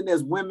y'all something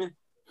as women?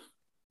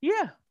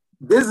 Yeah.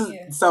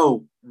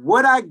 So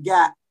what I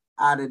got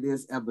out of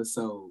this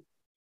episode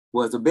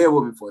was, bear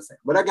with me for a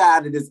second. What I got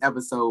out of this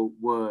episode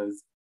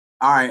was,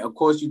 all right, of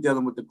course you're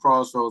dealing with the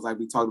crossroads like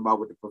we talked about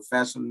with the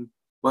profession,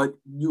 but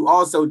you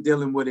also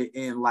dealing with it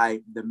in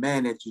like the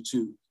man that you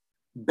choose.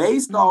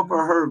 Based off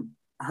of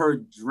her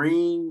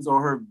dreams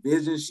or her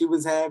vision she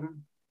was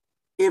having,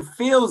 it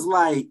feels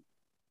like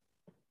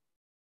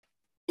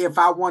if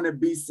I want to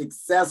be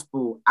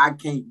successful, I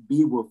can't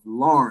be with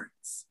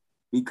Lawrence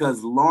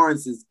because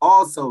Lawrence is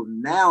also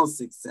now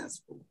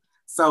successful.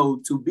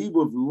 So to be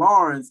with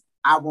Lawrence,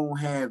 I won't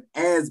have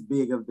as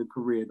big of the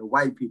career, the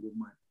white people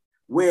money.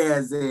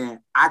 Whereas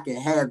then I can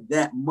have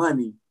that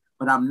money,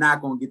 but I'm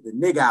not going to get the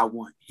nigga I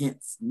want,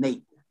 hence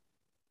Nathan.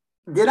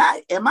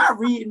 Am I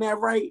reading that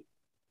right?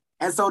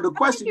 And so the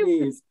question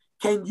is,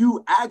 can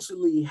you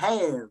actually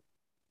have,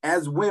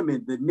 as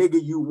women, the nigga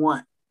you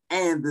want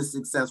and the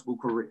successful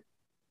career?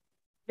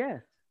 Yeah.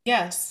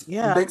 Yes.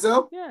 Yeah. You think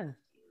so? Yeah.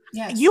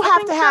 Yes. You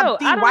have to have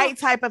the right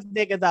type of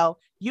nigga, though.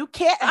 You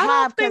can't have.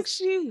 I don't think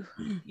she.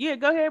 Yeah,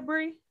 go ahead,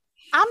 Bree.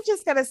 I'm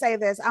just going to say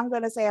this. I'm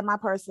going to say in my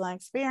personal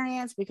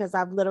experience, because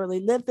I've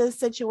literally lived this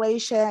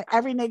situation.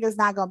 Every nigga's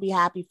not going to be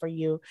happy for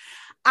you.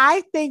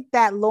 I think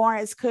that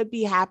Lawrence could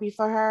be happy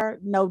for her,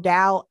 no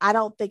doubt. I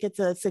don't think it's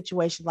a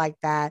situation like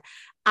that.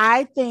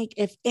 I think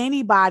if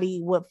anybody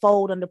would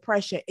fold under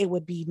pressure, it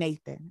would be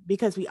Nathan,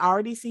 because we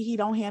already see he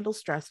don't handle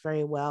stress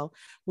very well.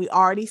 We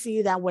already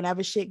see that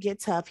whenever shit get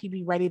tough, he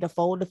be ready to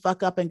fold the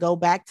fuck up and go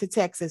back to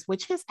Texas,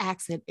 which his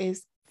accent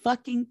is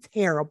fucking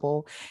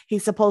terrible.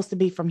 He's supposed to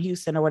be from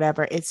Houston or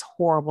whatever. It's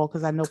horrible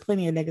because I know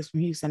plenty of niggas from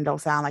Houston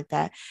don't sound like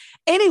that.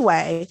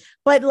 Anyway,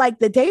 but like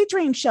the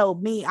daydream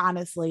showed me,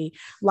 honestly,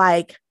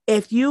 like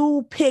if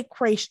you pick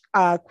Krish,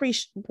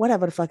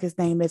 whatever the fuck his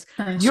name is,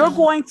 you're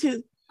going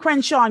to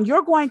Crenshaw,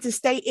 you're going to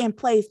stay in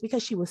place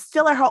because she was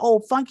still at her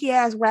old funky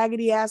ass,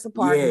 raggedy ass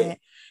apartment.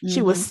 Yeah.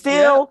 She was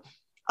still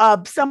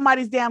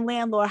somebody's damn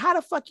landlord. How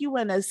the fuck you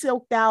in a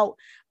silked out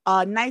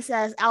nice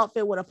ass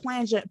outfit with a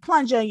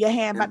plunger in your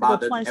hand about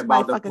to go plunge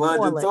somebody's fucking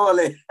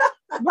toilet.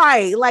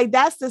 Right. Like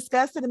that's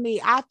disgusting to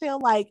me. I feel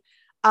like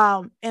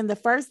in the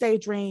first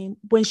daydream,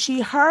 when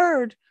she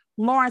heard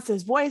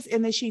Lawrence's voice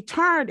and then she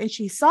turned and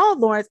she saw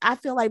Lawrence, I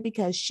feel like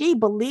because she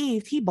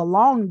believed he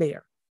belonged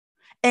there.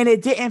 And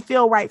it didn't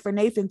feel right for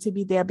Nathan to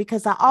be there,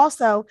 because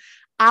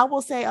I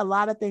will say a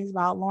lot of things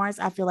about Lawrence.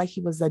 I feel like he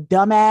was a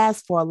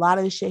dumbass for a lot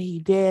of the shit he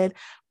did,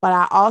 but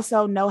I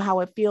also know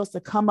how it feels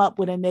to come up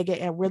with a nigga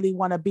and really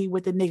want to be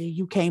with the nigga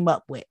you came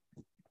up with,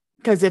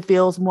 because it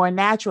feels more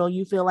natural.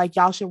 You feel like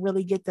y'all should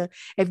really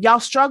if y'all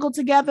struggle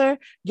together,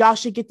 y'all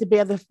should get to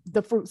bear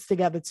the fruits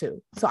together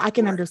too. So I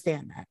can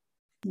understand that.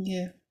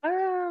 Yeah.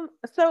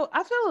 So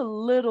I feel a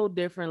little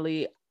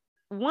differently.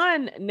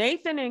 One,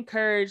 Nathan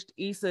encouraged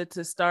Issa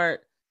to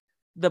start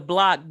the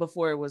block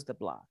before it was the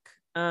block.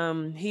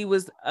 He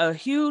was a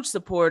huge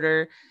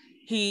supporter.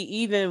 He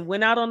even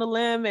went out on a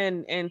limb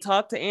and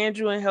talked to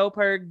Andrew and helped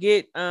her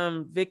get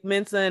Vic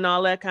Mensa and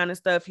all that kind of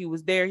stuff. He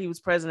was there. He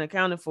was present,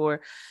 accounted for.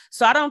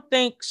 So I don't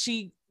think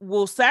she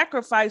will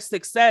sacrifice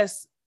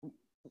success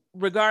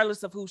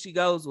regardless of who she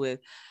goes with.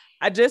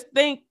 I just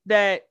think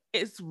that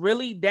it's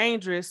really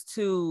dangerous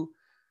to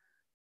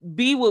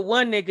be with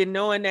one nigga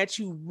knowing that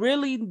you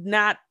really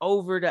not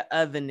over the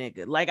other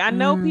nigga. Like, I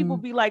know people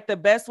be like, the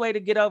best way to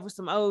get over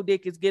some old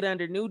dick is get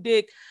under new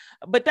dick,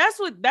 but that's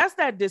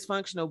that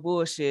dysfunctional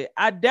bullshit.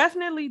 I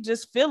definitely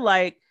just feel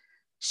like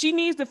she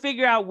needs to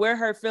figure out where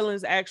her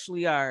feelings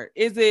actually are.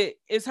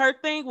 Is her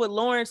thing with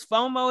Lawrence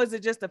FOMO? Is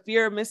it just a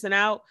fear of missing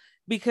out?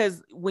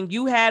 Because when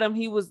you had him,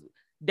 he was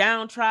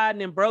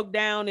downtrodden and broke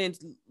down and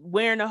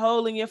wearing a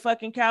hole in your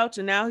fucking couch,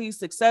 and now he's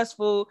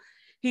successful.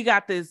 He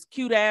got this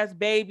cute ass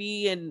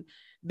baby and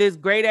this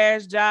great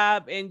ass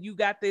job, and you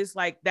got this,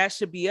 like, that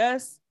should be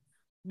us.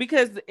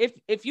 Because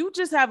if you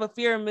just have a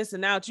fear of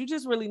missing out, you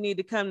just really need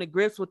to come to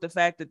grips with the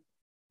fact that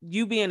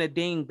you being a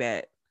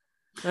dingbat.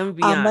 Let me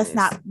be honest.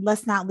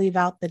 Let's not leave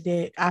out the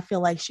dick. I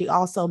feel like she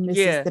also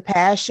misses the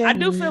passion. I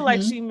do feel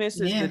like she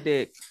misses the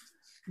dick,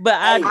 but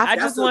I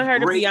just want her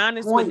to be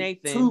honest with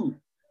Nathan too,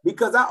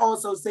 because I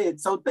also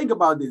said, so think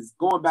about this,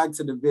 going back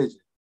to the vision.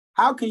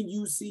 How can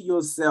you see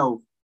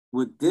yourself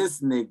with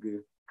this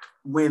nigga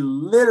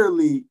when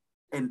literally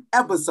an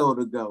episode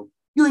ago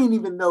you ain't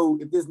even know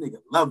if this nigga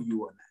love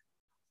you or not?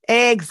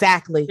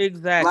 Exactly.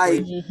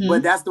 Like,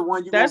 but that's the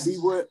one you gonna be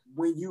with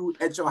when you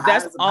at your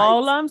highest. That's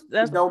all I'm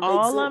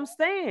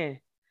saying.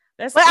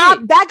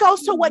 That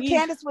goes to what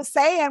Candace was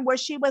saying, where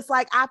she was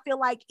like, I feel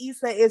like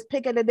Issa is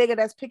picking the nigga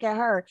that's picking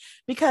her.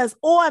 Because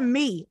on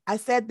me, I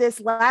said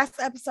this last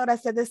episode, I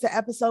said this the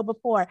episode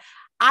before,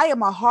 I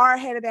am a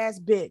hard-headed ass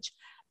bitch.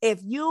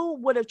 If you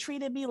would have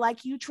treated me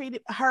like you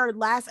treated her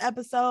last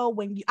episode,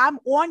 I'm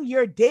on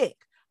your dick,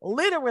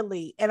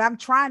 literally, and I'm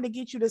trying to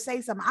get you to say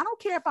something. I don't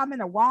care if I'm in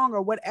the wrong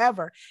or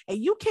whatever. And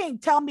you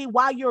can't tell me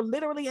why you're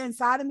literally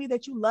inside of me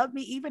that you love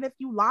me, even if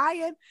you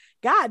lying.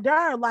 God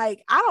darn,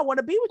 like, I don't want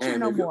to be with you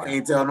no more. You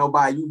can't tell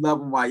nobody you love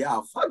them while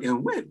y'all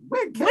fucking.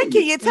 When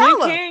can you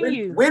tell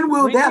them? When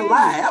will that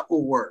lie ever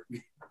work?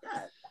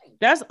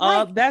 That's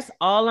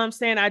all I'm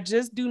saying. I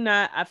just do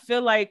not. I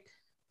feel like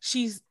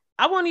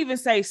I won't even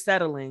say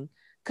settling,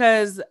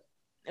 because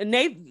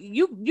Nate,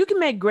 you can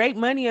make great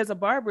money as a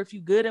barber if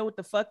you good at what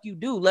the fuck you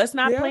do. Let's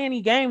not play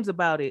any games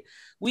about it.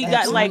 We've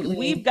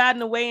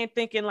gotten away in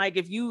thinking like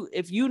if you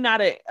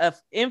not a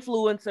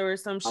influencer or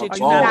some shit,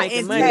 you're not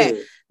making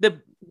money.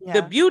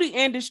 The beauty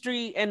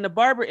industry and the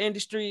barber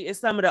industry is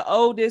some of the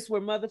oldest,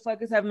 where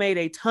motherfuckers have made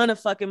a ton of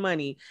fucking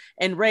money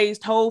and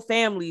raised whole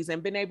families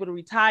and been able to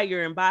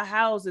retire and buy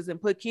houses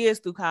and put kids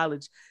through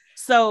college.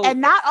 So, and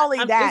not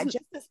only that,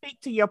 just to speak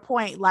to your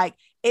point, like,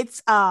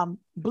 it's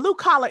blue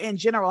collar in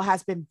general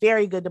has been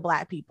very good to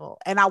Black people,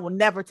 and I will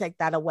never take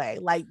that away.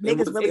 Like,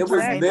 niggas really. It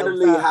was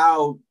literally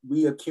how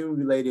we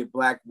accumulated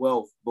Black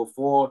wealth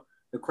before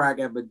the crack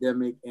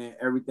epidemic and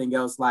everything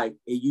else. Like,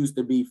 it used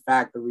to be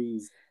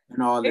factories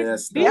and all that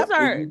stuff.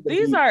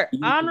 These are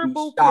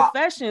honorable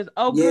professions.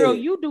 Oh, girl,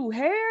 you do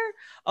hair?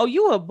 Oh,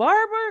 you a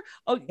barber?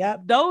 Oh,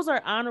 those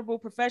are honorable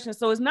professions.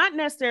 So it's not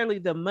necessarily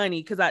the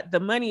money, because the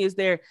money is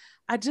there.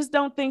 I just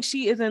don't think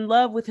she is in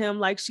love with him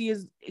like she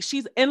is.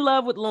 She's in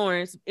love with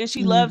Lawrence, and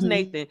she loves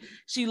Nathan.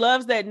 She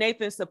loves that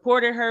Nathan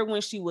supported her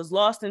when she was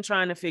lost and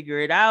trying to figure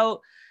it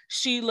out.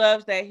 She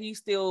loves that he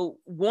still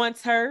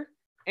wants her,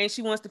 and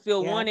she wants to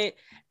feel wanted.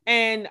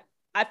 And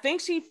I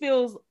think she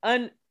feels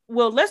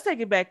well, let's take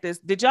it back.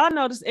 Did y'all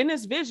notice in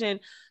this vision,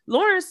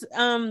 Lawrence,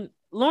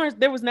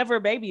 there was never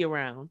a baby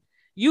around.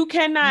 You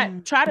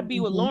cannot try to be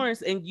with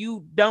Lawrence and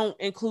you don't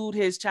include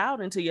his child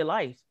into your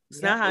life.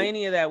 It's not how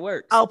any of that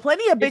works. Oh,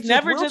 plenty of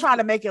bitches will try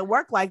to make it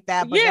work like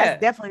that, but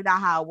that's definitely not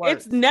how it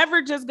works. It's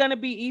never just going to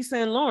be Issa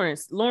and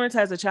Lawrence. Lawrence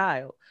has a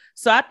child.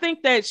 So I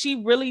think that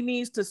she really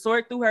needs to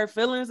sort through her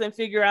feelings and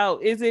figure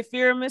out, is it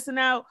fear of missing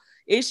out?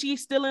 Is she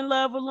still in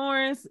love with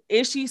Lawrence?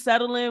 Is she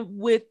settling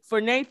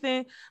for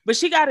Nathan? But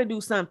she got to do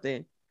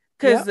something,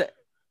 because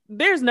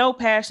there's no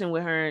passion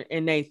with her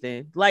and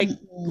Nathan. Like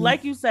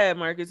you said,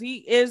 Marcus, he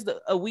is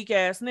a weak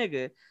ass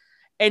nigga,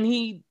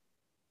 and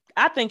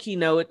I think he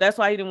know it. That's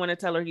why he didn't want to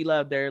tell her he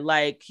loved her.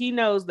 Like, he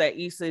knows that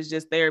Issa is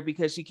just there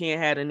because she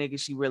can't have a nigga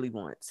she really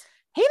wants.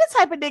 He the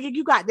type of nigga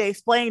you got to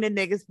explain to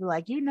niggas, be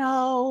like,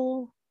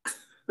 well,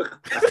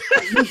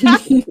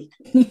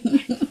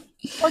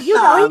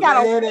 he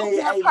got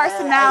a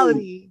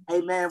personality.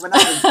 Hey, man, when I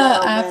was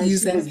down, I've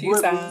used that a few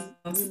times.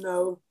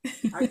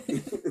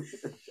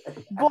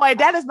 Boy,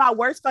 that is my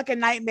worst fucking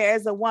nightmare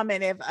as a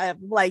woman. If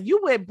like,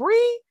 you with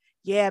Bree,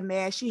 yeah,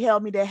 man, she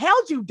held me there.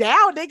 Held you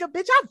down, nigga,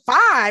 bitch. I'm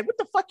fine. What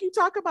the fuck you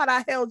talking about?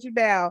 I held you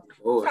down.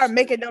 Start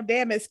making no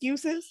damn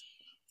excuses.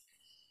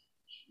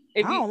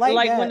 If you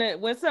like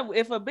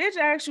if a bitch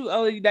asks you,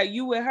 oh, that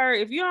you with her,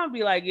 if you don't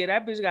be like, yeah,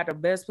 that bitch got the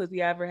best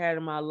pussy I ever had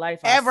in my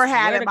life, whole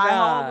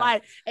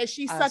life, and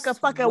she suck a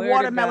fucking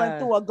watermelon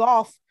through a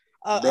golf.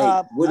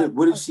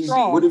 What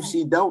if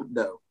she don't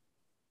though?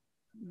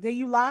 Then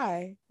you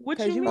lie. What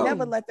you mean?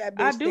 Never let that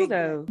bitch. I do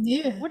though.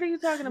 Yeah. What are you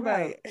talking about?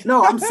 Right.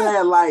 No, I'm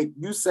saying, like,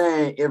 you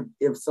saying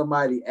if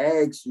somebody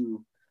asks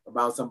you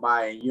about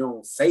somebody and you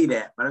don't say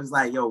that, but it's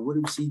like, yo, what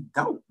if she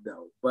don't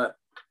though? But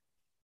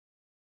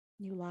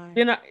you lie.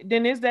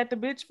 Then is that the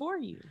bitch for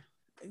you?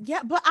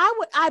 Yeah, but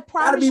I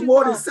promise gotta be you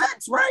more than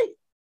sex, right?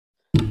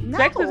 No.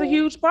 Sex is a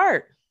huge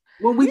part.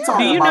 when we talk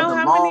about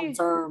the long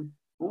term,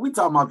 when we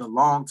talk about the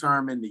long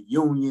term and the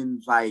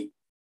union, like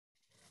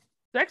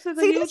sex is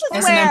a huge part.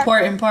 That's an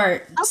important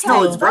part. Okay,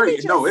 no, it's very.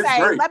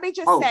 Let me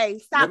just say.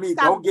 Stop.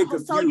 Don't get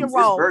confused. It's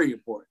very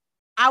important.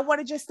 I want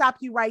to just stop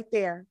you right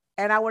there,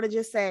 and I want to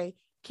just say,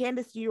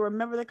 Candace, do you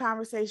remember the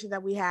conversation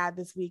that we had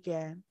this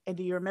weekend? And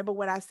do you remember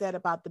what I said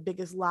about the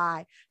biggest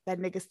lie that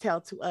niggas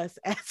tell to us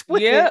as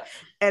women? Yep.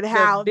 And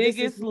how this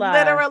is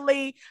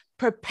literally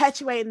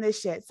perpetuating this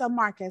shit. So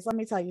Marcus, let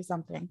me tell you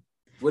something.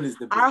 What is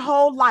our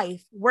whole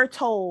life? We're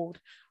told,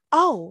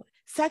 oh,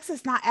 sex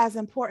is not as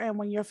important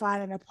when you're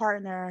finding a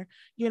partner,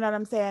 you know what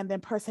I'm saying,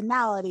 than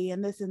personality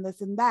and this and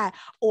this and that.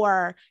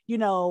 Or, you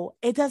know,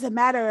 it doesn't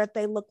matter if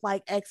they look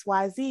like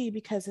XYZ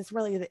because it's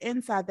really the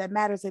inside that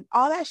matters. And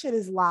all that shit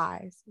is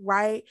lies,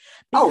 right?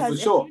 Because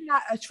if you're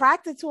not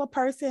attracted to a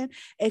person,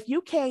 if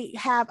you can't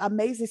have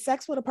amazing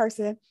sex with a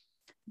person,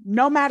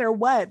 no matter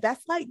what,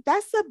 that's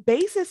the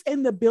basis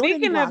in the building.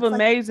 Speaking of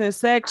amazing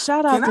sex,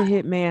 shout out to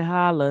Hitman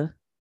Holla.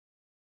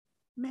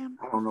 Ma'am.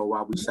 I don't know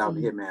why we shout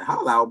Hitman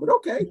Holla out, but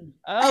okay.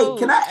 Oh, hey,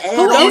 can I add?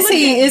 Who is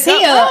he? Is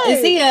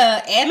he a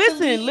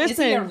athlete?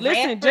 Listen.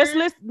 Just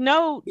listen.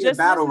 No, just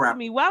listen to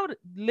me. Why would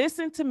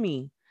listen to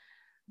me?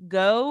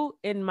 Go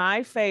in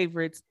my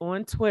favorites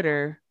on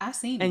Twitter. I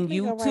seen it. And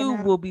you too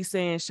will be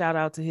saying shout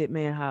out to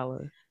Hitman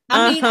Holla.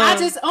 I mean,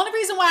 only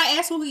reason why I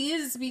asked who he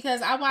is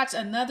because I watched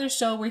another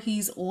show where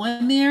he's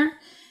on there,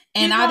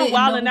 and I didn't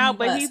know who out,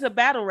 but he's a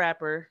battle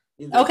rapper.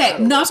 Okay,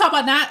 no, I'm talking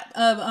about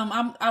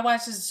not. I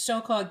watched this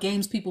show called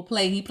Games People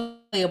Play. He played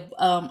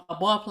a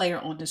ball player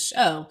on the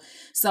show,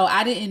 so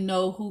I didn't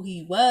know who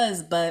he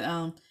was. But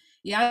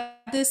yeah,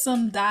 I did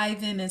some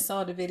diving and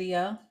saw the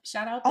video.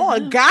 Shout out to him.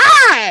 Oh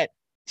God!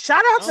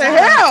 Shout out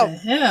to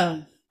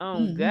him.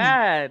 Oh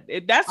God!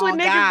 That's what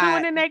niggas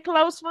doing in their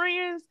close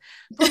friends.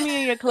 Put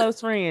me in your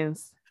close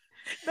friends.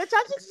 Bitch,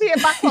 I just see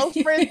my close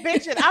friends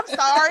bitching. I'm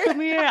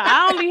sorry. Yeah,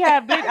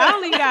 I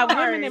only got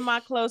women in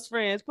my close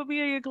friends. Put me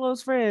in your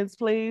close friends,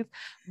 please.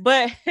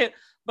 But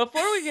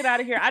before we get out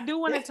of here, I do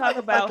want to talk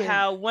about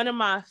how one of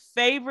my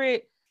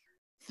favorite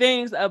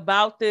things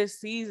about this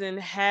season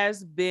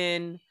has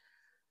been,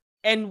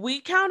 and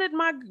we counted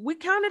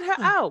her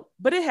out,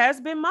 but it has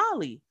been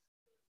Molly.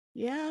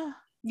 Yeah.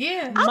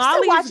 Yeah, I'm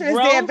still watching this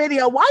damn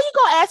video. Why you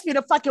gonna ask me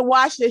to fucking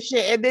watch this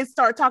shit and then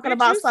start talking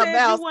about something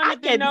else? I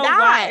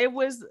cannot.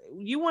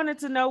 You wanted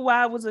to know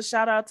why it was a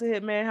shout out to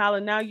Hitman Holla.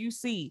 Now you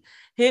see,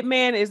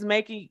 Hitman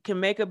can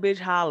make a bitch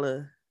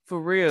holla for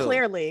real.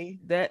 Clearly,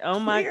 that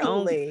on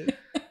God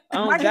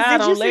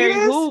on Larry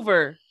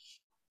Hoover.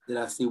 Did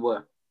I see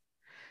what?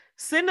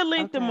 Send a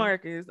link to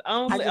Marcus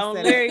on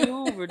Larry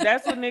Hoover.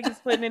 That's what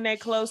niggas putting in their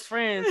close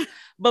friends.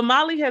 But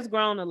Molly has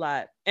grown a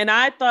lot. And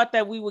I thought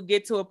that we would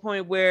get to a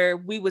point where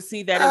we would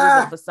see that it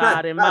was a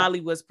facade and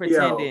Molly was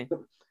pretending.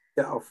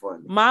 Y'all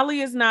funny.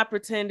 Molly is not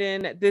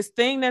pretending. This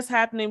thing that's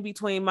happening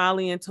between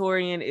Molly and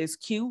Torian is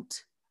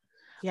cute.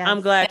 Yes.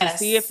 I'm glad to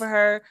see it for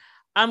her.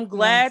 I'm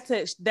glad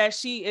that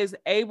she is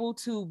able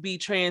to be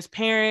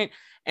transparent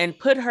and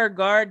put her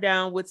guard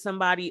down with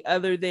somebody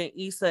other than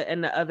Issa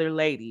and the other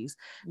ladies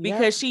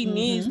because she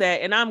needs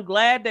that. And I'm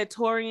glad that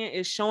Torian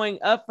is showing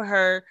up for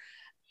her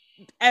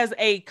as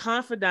a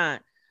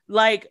confidant.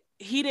 Like,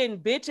 he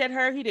didn't bitch at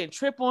her. He didn't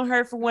trip on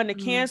her for wanting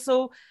to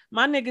cancel.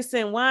 My nigga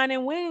sent wine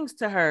and wings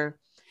to her.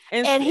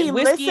 And he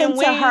listened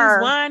to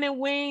her. Wine and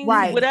wings,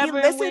 right.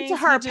 Whatever. He listened to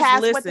her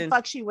past what the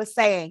fuck she was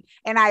saying.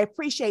 And I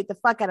appreciate the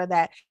fuck out of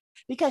that.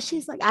 Because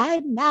she's like,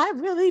 I'm not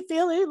really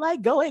feeling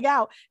like going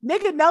out.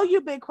 Nigga, know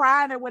you've been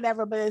crying or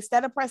whatever, but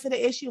instead of pressing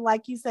the issue,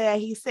 like you said,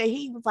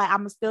 he was like, I'm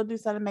gonna still do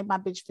something to make my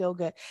bitch feel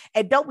good.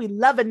 And don't we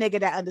love a nigga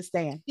that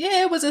understands?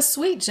 Yeah, it was a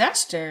sweet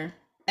gesture.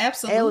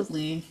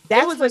 Absolutely.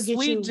 That was a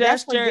sweet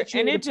gesture,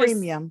 and it just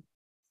premium.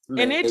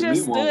 And it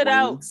just stood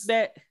out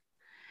that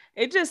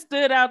it just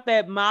stood out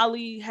that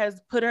Molly has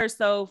put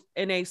herself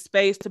in a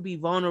space to be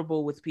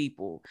vulnerable with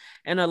people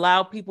and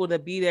allow people to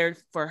be there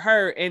for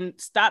her and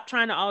stop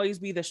trying to always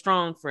be the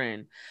strong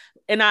friend.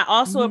 And I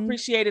also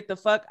appreciated the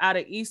fuck out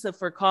of Issa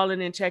for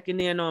calling and checking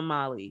in on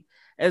Molly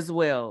as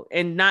well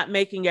and not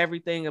making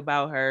everything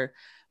about her.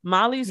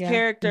 Molly's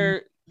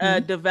character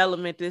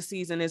development this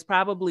season is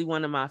probably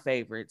one of my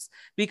favorites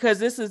because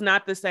this is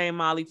not the same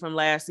Molly from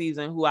last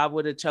season who I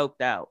would have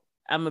choked out.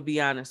 I'm gonna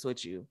be honest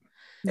with you.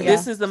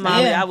 This is the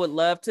Molly I would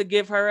love to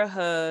give her a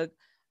hug.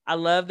 I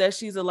love that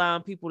she's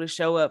allowing people to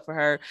show up for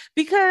her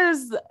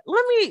because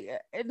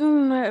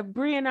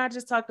Brie and I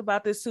just talked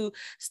about this too.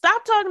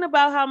 Stop talking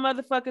about how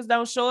motherfuckers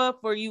don't show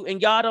up for you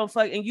and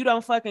you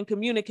don't fucking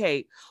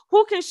communicate.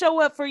 Who can show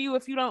up for you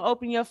if you don't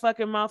open your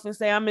fucking mouth and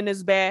say, I'm in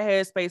this bad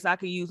headspace, I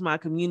could use my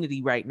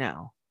community right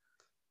now?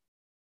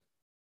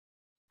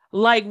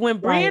 Like when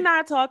Brie and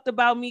I talked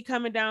about me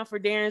coming down for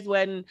Darren's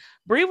wedding,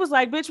 Brie was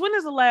like, bitch, when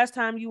is the last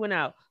time you went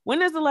out?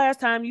 When is the last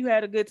time you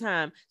had a good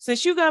time?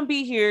 Since you're going to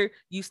be here,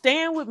 you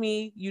staying with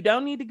me. You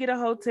don't need to get a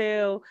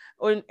hotel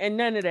and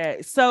none of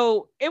that.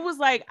 So it was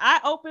like,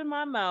 I opened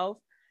my mouth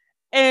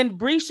and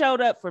Brie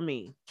showed up for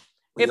me.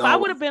 If I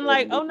would have been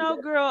like, oh no,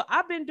 girl,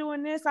 I've been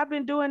doing this, I've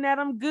been doing that,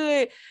 I'm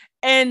good,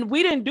 and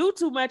we didn't do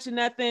too much of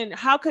nothing,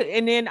 how could,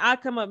 and then I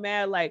come up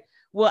mad like,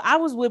 well, I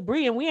was with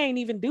Bree and we ain't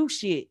even do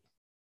shit.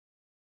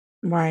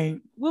 Right.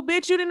 Well,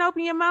 bitch, you didn't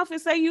open your mouth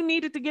and say you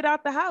needed to get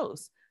out the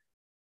house.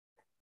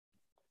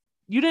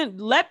 You didn't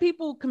let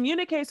people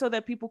communicate so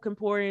that people can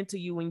pour into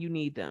you when you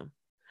need them.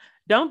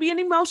 Don't be an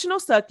emotional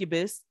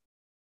succubus.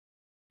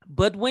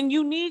 But when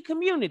you need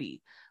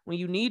community, when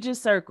you need your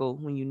circle,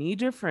 when you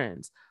need your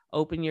friends,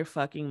 open your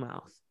fucking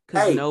mouth.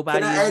 Because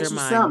nobody is your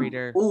mind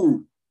reader.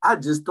 Ooh, I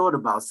just thought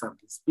about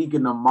something.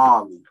 Speaking of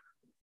Molly.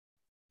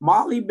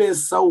 Molly been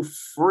so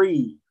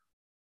free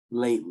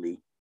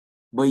lately.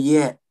 But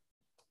yet,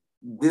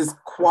 this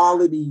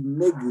quality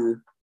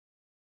nigga,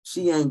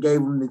 she ain't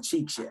gave him the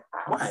cheeks yet.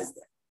 Why is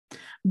that?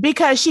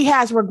 Because she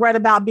has regret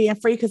about being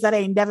free because that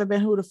ain't never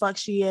been who the fuck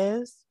she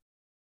is.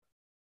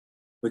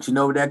 But you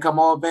know what that come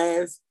off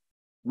as?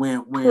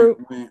 When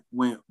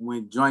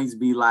joints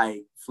be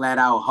like flat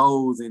out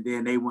hoes and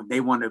then they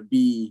want to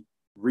be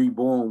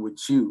reborn with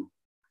you.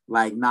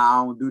 Like,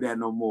 nah, I don't do that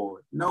no more.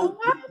 No,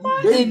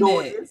 you been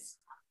doing this.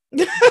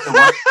 Well,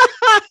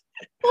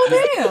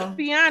 damn. I'm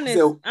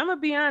gonna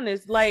be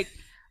honest. Like,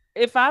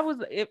 if I was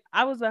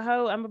a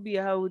hoe, I'm gonna be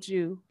a hoe with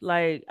you.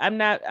 Like, I'm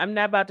not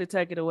about to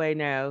take it away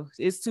now.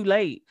 It's too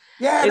late.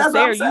 Yeah, it's that's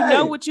there. What I'm saying. You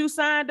know what you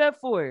signed up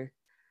for.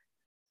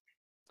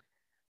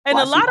 And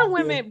a lot of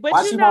women, but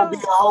why she won't be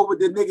a hoe with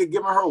the nigga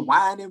giving her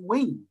wine and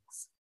wings?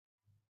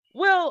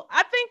 Well,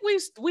 I think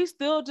we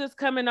still just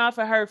coming off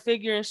of her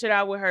figuring shit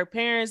out with her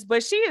parents,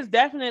 but she has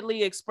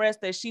definitely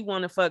expressed that she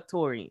want to fuck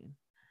Torian.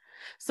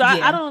 So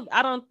yeah.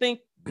 I don't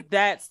think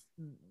that's,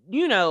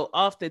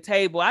 off the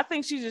table. I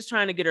think she's just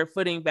trying to get her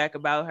footing back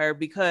about her,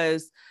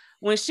 because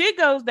when shit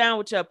goes down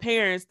with your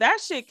parents,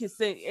 that shit can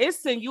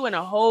send you in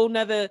a whole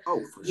nother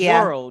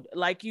world.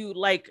 Like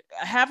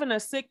having a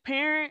sick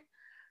parent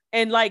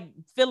and like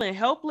feeling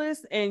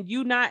helpless and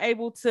you not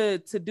able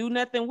to do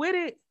nothing with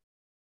it.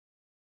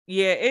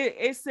 Yeah,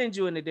 it sends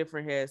you in a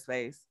different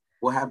headspace.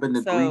 What happened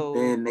to Greek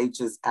band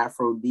Nature's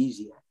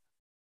Aphrodisiac?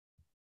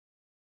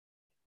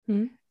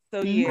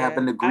 So yeah, what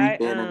happened to Greek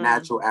band a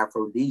natural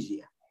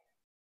aphrodisiac?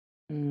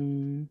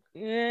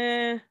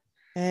 Yeah.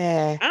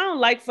 I don't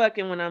like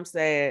fucking when I'm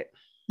sad.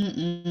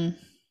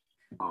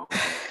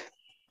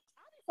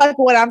 Fuck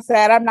when I'm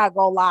sad. I'm not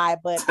gonna lie,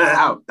 but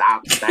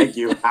thank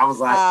you. I was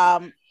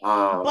like,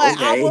 but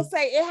okay. I will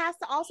say it has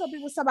to also be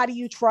with somebody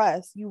you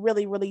trust. You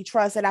really, really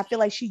trust, and I feel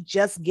like she's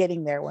just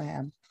getting there with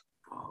him.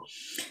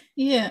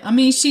 Yeah, I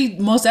mean, she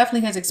most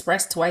definitely has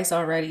expressed twice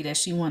already that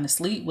she want to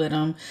sleep with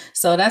him.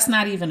 So that's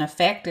not even a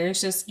factor. It's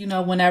just,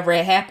 whenever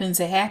it happens,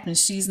 it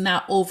happens. She's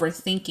not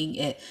overthinking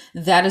it.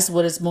 That is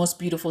what is most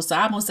beautiful. So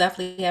I most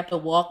definitely have to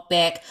walk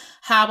back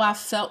how I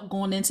felt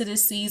going into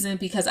this season,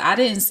 because I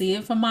didn't see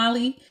it from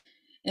Molly.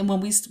 And when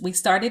we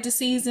started the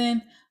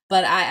season,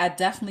 but I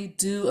definitely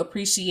do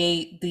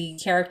appreciate the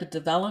character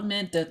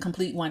development, the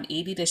complete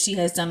 180 that she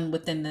has done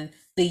within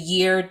the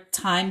year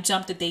time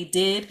jump that they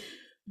did.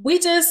 We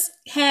just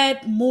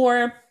had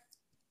more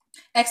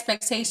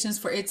expectations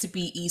for it to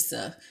be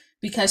Issa,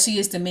 because she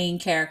is the main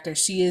character.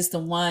 She is the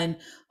one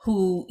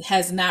who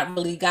has not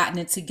really gotten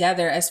it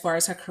together as far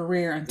as her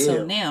career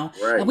until now.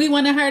 Right. And we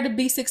wanted her to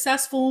be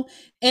successful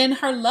in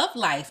her love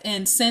life.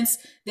 And since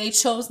they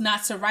chose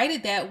not to write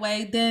it that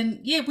way,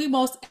 then yeah, we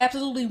most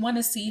absolutely want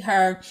to see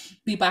her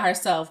be by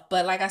herself.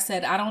 But like I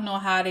said, I don't know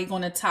how they're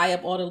going to tie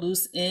up all the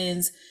loose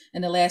ends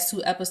in the last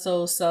 2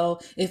 episodes. So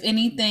if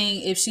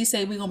anything, if she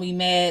say we're going to be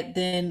mad,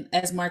 then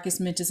as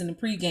Marcus mentions in the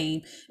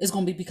pregame, it's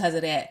going to be because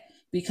of that.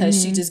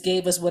 Because she just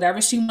gave us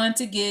whatever she wanted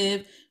to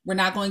give. We're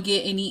not going to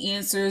get any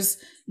answers,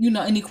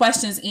 any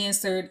questions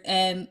answered.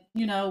 And,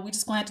 we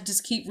just going to have to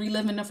just keep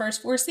reliving the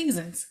first 4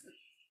 seasons.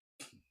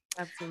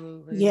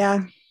 Absolutely.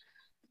 Yeah.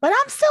 But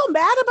I'm still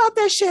mad about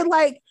that shit.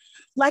 Like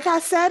I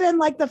said in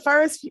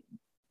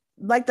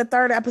the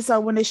third episode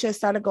when this shit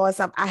started going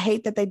up, I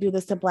hate that they do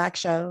this to Black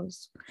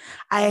shows.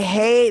 I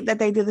hate that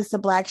they do this to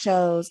Black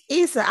shows.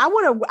 Issa, I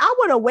would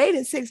have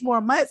waited 6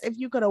 more months if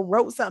you could have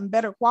wrote something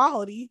better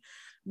quality.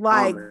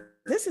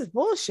 This is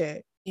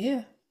bullshit.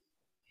 Yeah.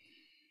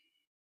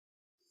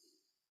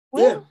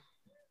 Well,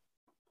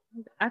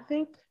 I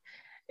think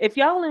if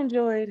y'all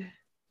enjoyed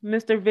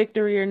Mr.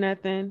 Victory or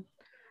Nothing,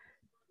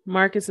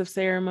 Marcus of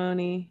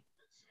Ceremony,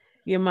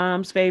 your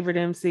mom's favorite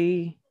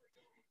MC,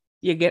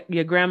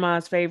 your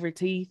grandma's favorite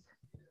teeth.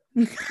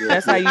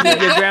 That's how your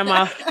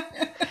grandma.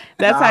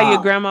 That's how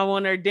your grandma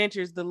want her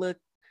dentures to look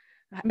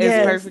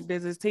as perfect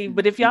as his teeth.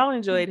 But if y'all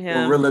enjoyed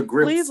him,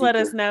 please let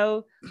us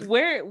know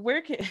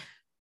where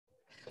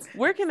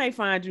can they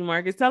find you,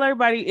 Marcus? Tell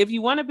everybody, if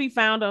you want to be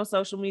found on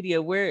social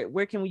media,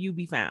 where can you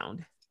be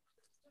found?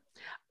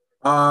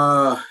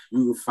 You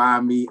can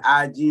find me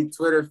IG,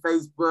 Twitter,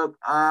 Facebook,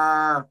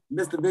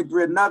 Mr.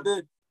 Victory or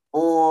Nothing,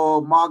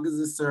 or Marcus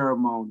of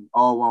Ceremony.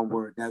 All one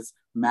word. That's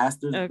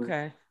Masters.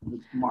 Okay.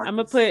 I'm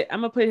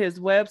gonna put his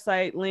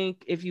website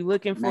link if you're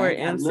looking for an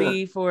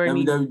MC for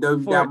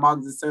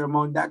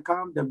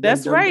www.marcusofceremony.com.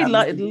 That's right.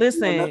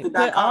 Listen,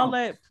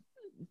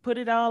 put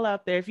it all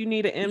out there. If you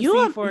need an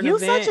MC for an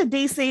event. You're such a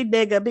DC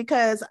nigga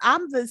because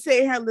I'm just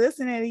sitting here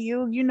listening to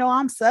you. You know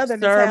I'm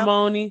Southern.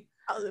 Ceremony.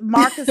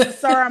 Marcus is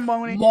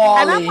Ceremony.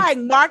 And I'm like,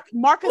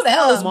 Marcus who the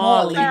hell is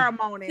Marley?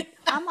 Ceremony.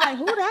 I'm like,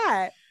 who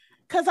that?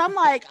 Because I'm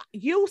like,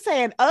 you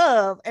saying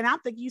of, and I'm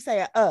thinking you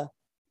say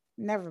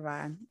never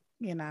mind,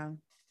 you know.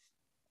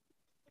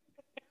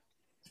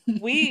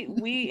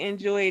 We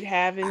enjoyed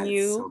having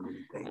you. So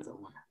many things I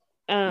want.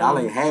 Y'all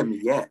ain't had me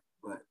yet,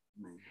 but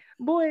man.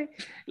 Boy,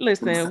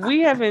 listen,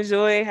 we have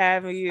enjoyed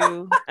having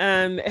you.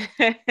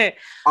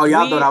 Oh,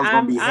 y'all thought I was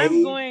gonna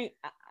behave?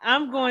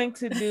 I'm going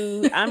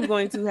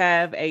to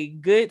have a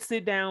good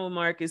sit down with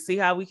Marcus, see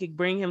how we could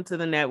bring him to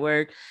the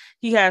network.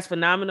 He has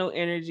phenomenal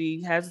energy.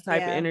 He has the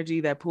type of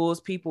energy that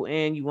pulls people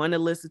in. You want to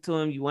listen to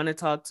him. You want to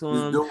talk to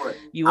him.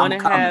 You want to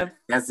have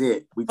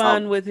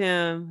fun with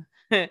him.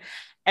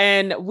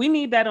 And we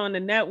need that on the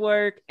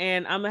network.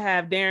 And I'm going to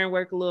have Darren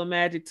work a little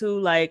magic too.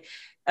 Like,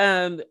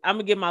 I'm going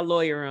to get my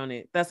lawyer on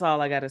it. That's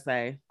all I got to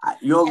say.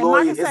 Your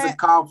lawyer is a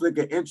conflict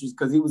of interest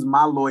because he was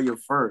my lawyer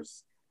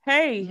first.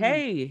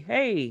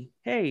 Hey.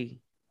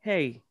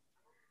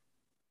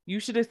 You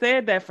should have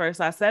said that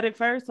first. I said it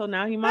first, so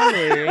now he's my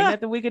lawyer. Ain't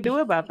nothing we could do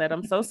about that.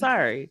 I'm so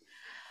sorry.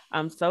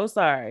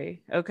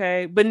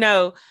 Okay. But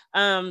no,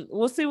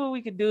 we'll see what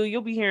we could do.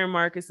 You'll be hearing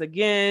Marcus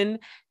again,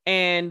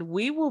 and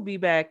we will be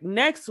back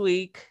next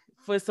week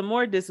for some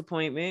more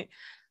disappointment.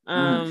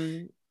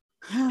 Hey,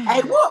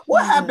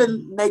 what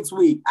happened next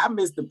week? I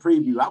missed the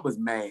preview. I was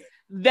mad.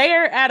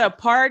 They're at a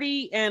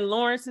party and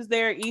Lawrence is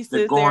there,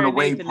 Issa is there, and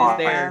Nathan is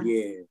there.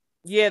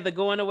 Yeah, the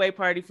going away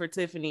party for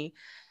Tiffany.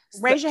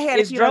 Raise your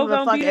hand if you don't give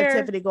a fuck if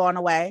Tiffany going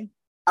away.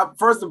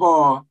 First of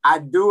all, I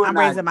do and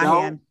I'm raising my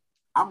hand.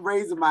 I'm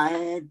raising my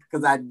hand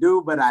because I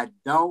do, but I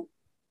don't.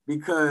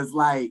 Because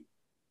like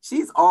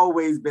she's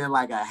always been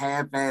like a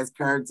half-ass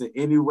character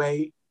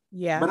anyway.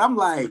 Yeah. But I'm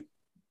like,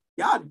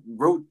 y'all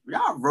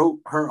wrote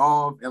her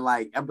off in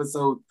like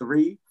episode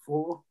 3,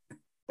 4.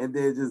 And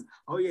then just,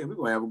 oh yeah, we're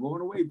gonna have a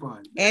going away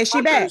party. And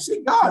she back.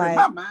 She gone in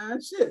my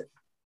mind. Shit.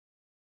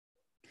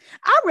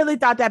 I really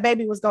thought that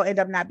baby was gonna end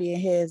up not being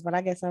his, but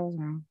I guess I was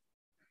wrong.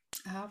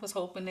 I was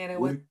hoping that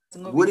it wasn't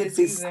gonna what be if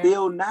it's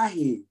still not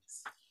his?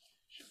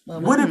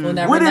 Well, what if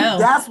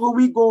that's what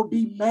we gonna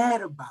be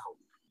mad about?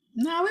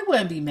 No, we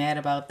wouldn't be mad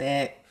about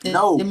that. It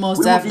most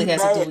we definitely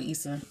has to do with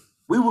Issa.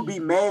 We would be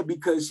mad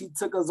because she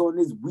took us on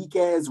this weak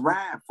ass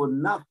ride for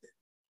nothing.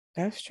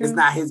 That's true. It's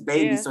not his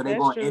baby, so they're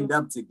gonna end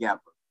up together.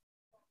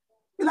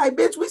 You're like,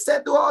 bitch, we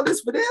sat through all this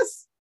for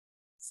this.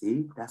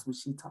 See, that's what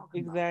she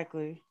talking about.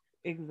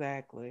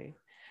 Exactly.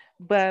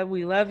 But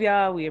we love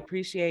y'all. We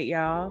appreciate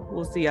y'all.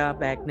 We'll see y'all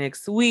back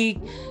next week.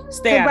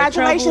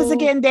 Congratulations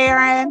again,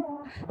 Darren.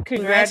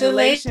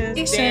 Congratulations,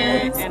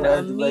 Darren and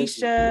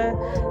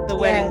Amisha. The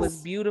wedding was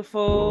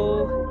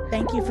beautiful.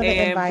 Thank you for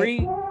the invite.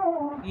 Bree,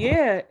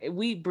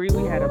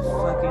 we had a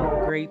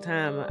fucking great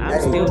time. I'm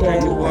still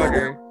drinking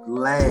water.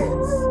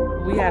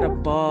 We had a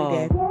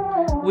ball.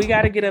 We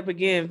got to get up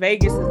again.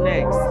 Vegas is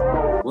next.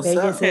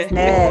 Vegas is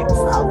next.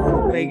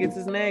 Vegas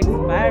is next.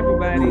 Bye,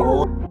 everybody.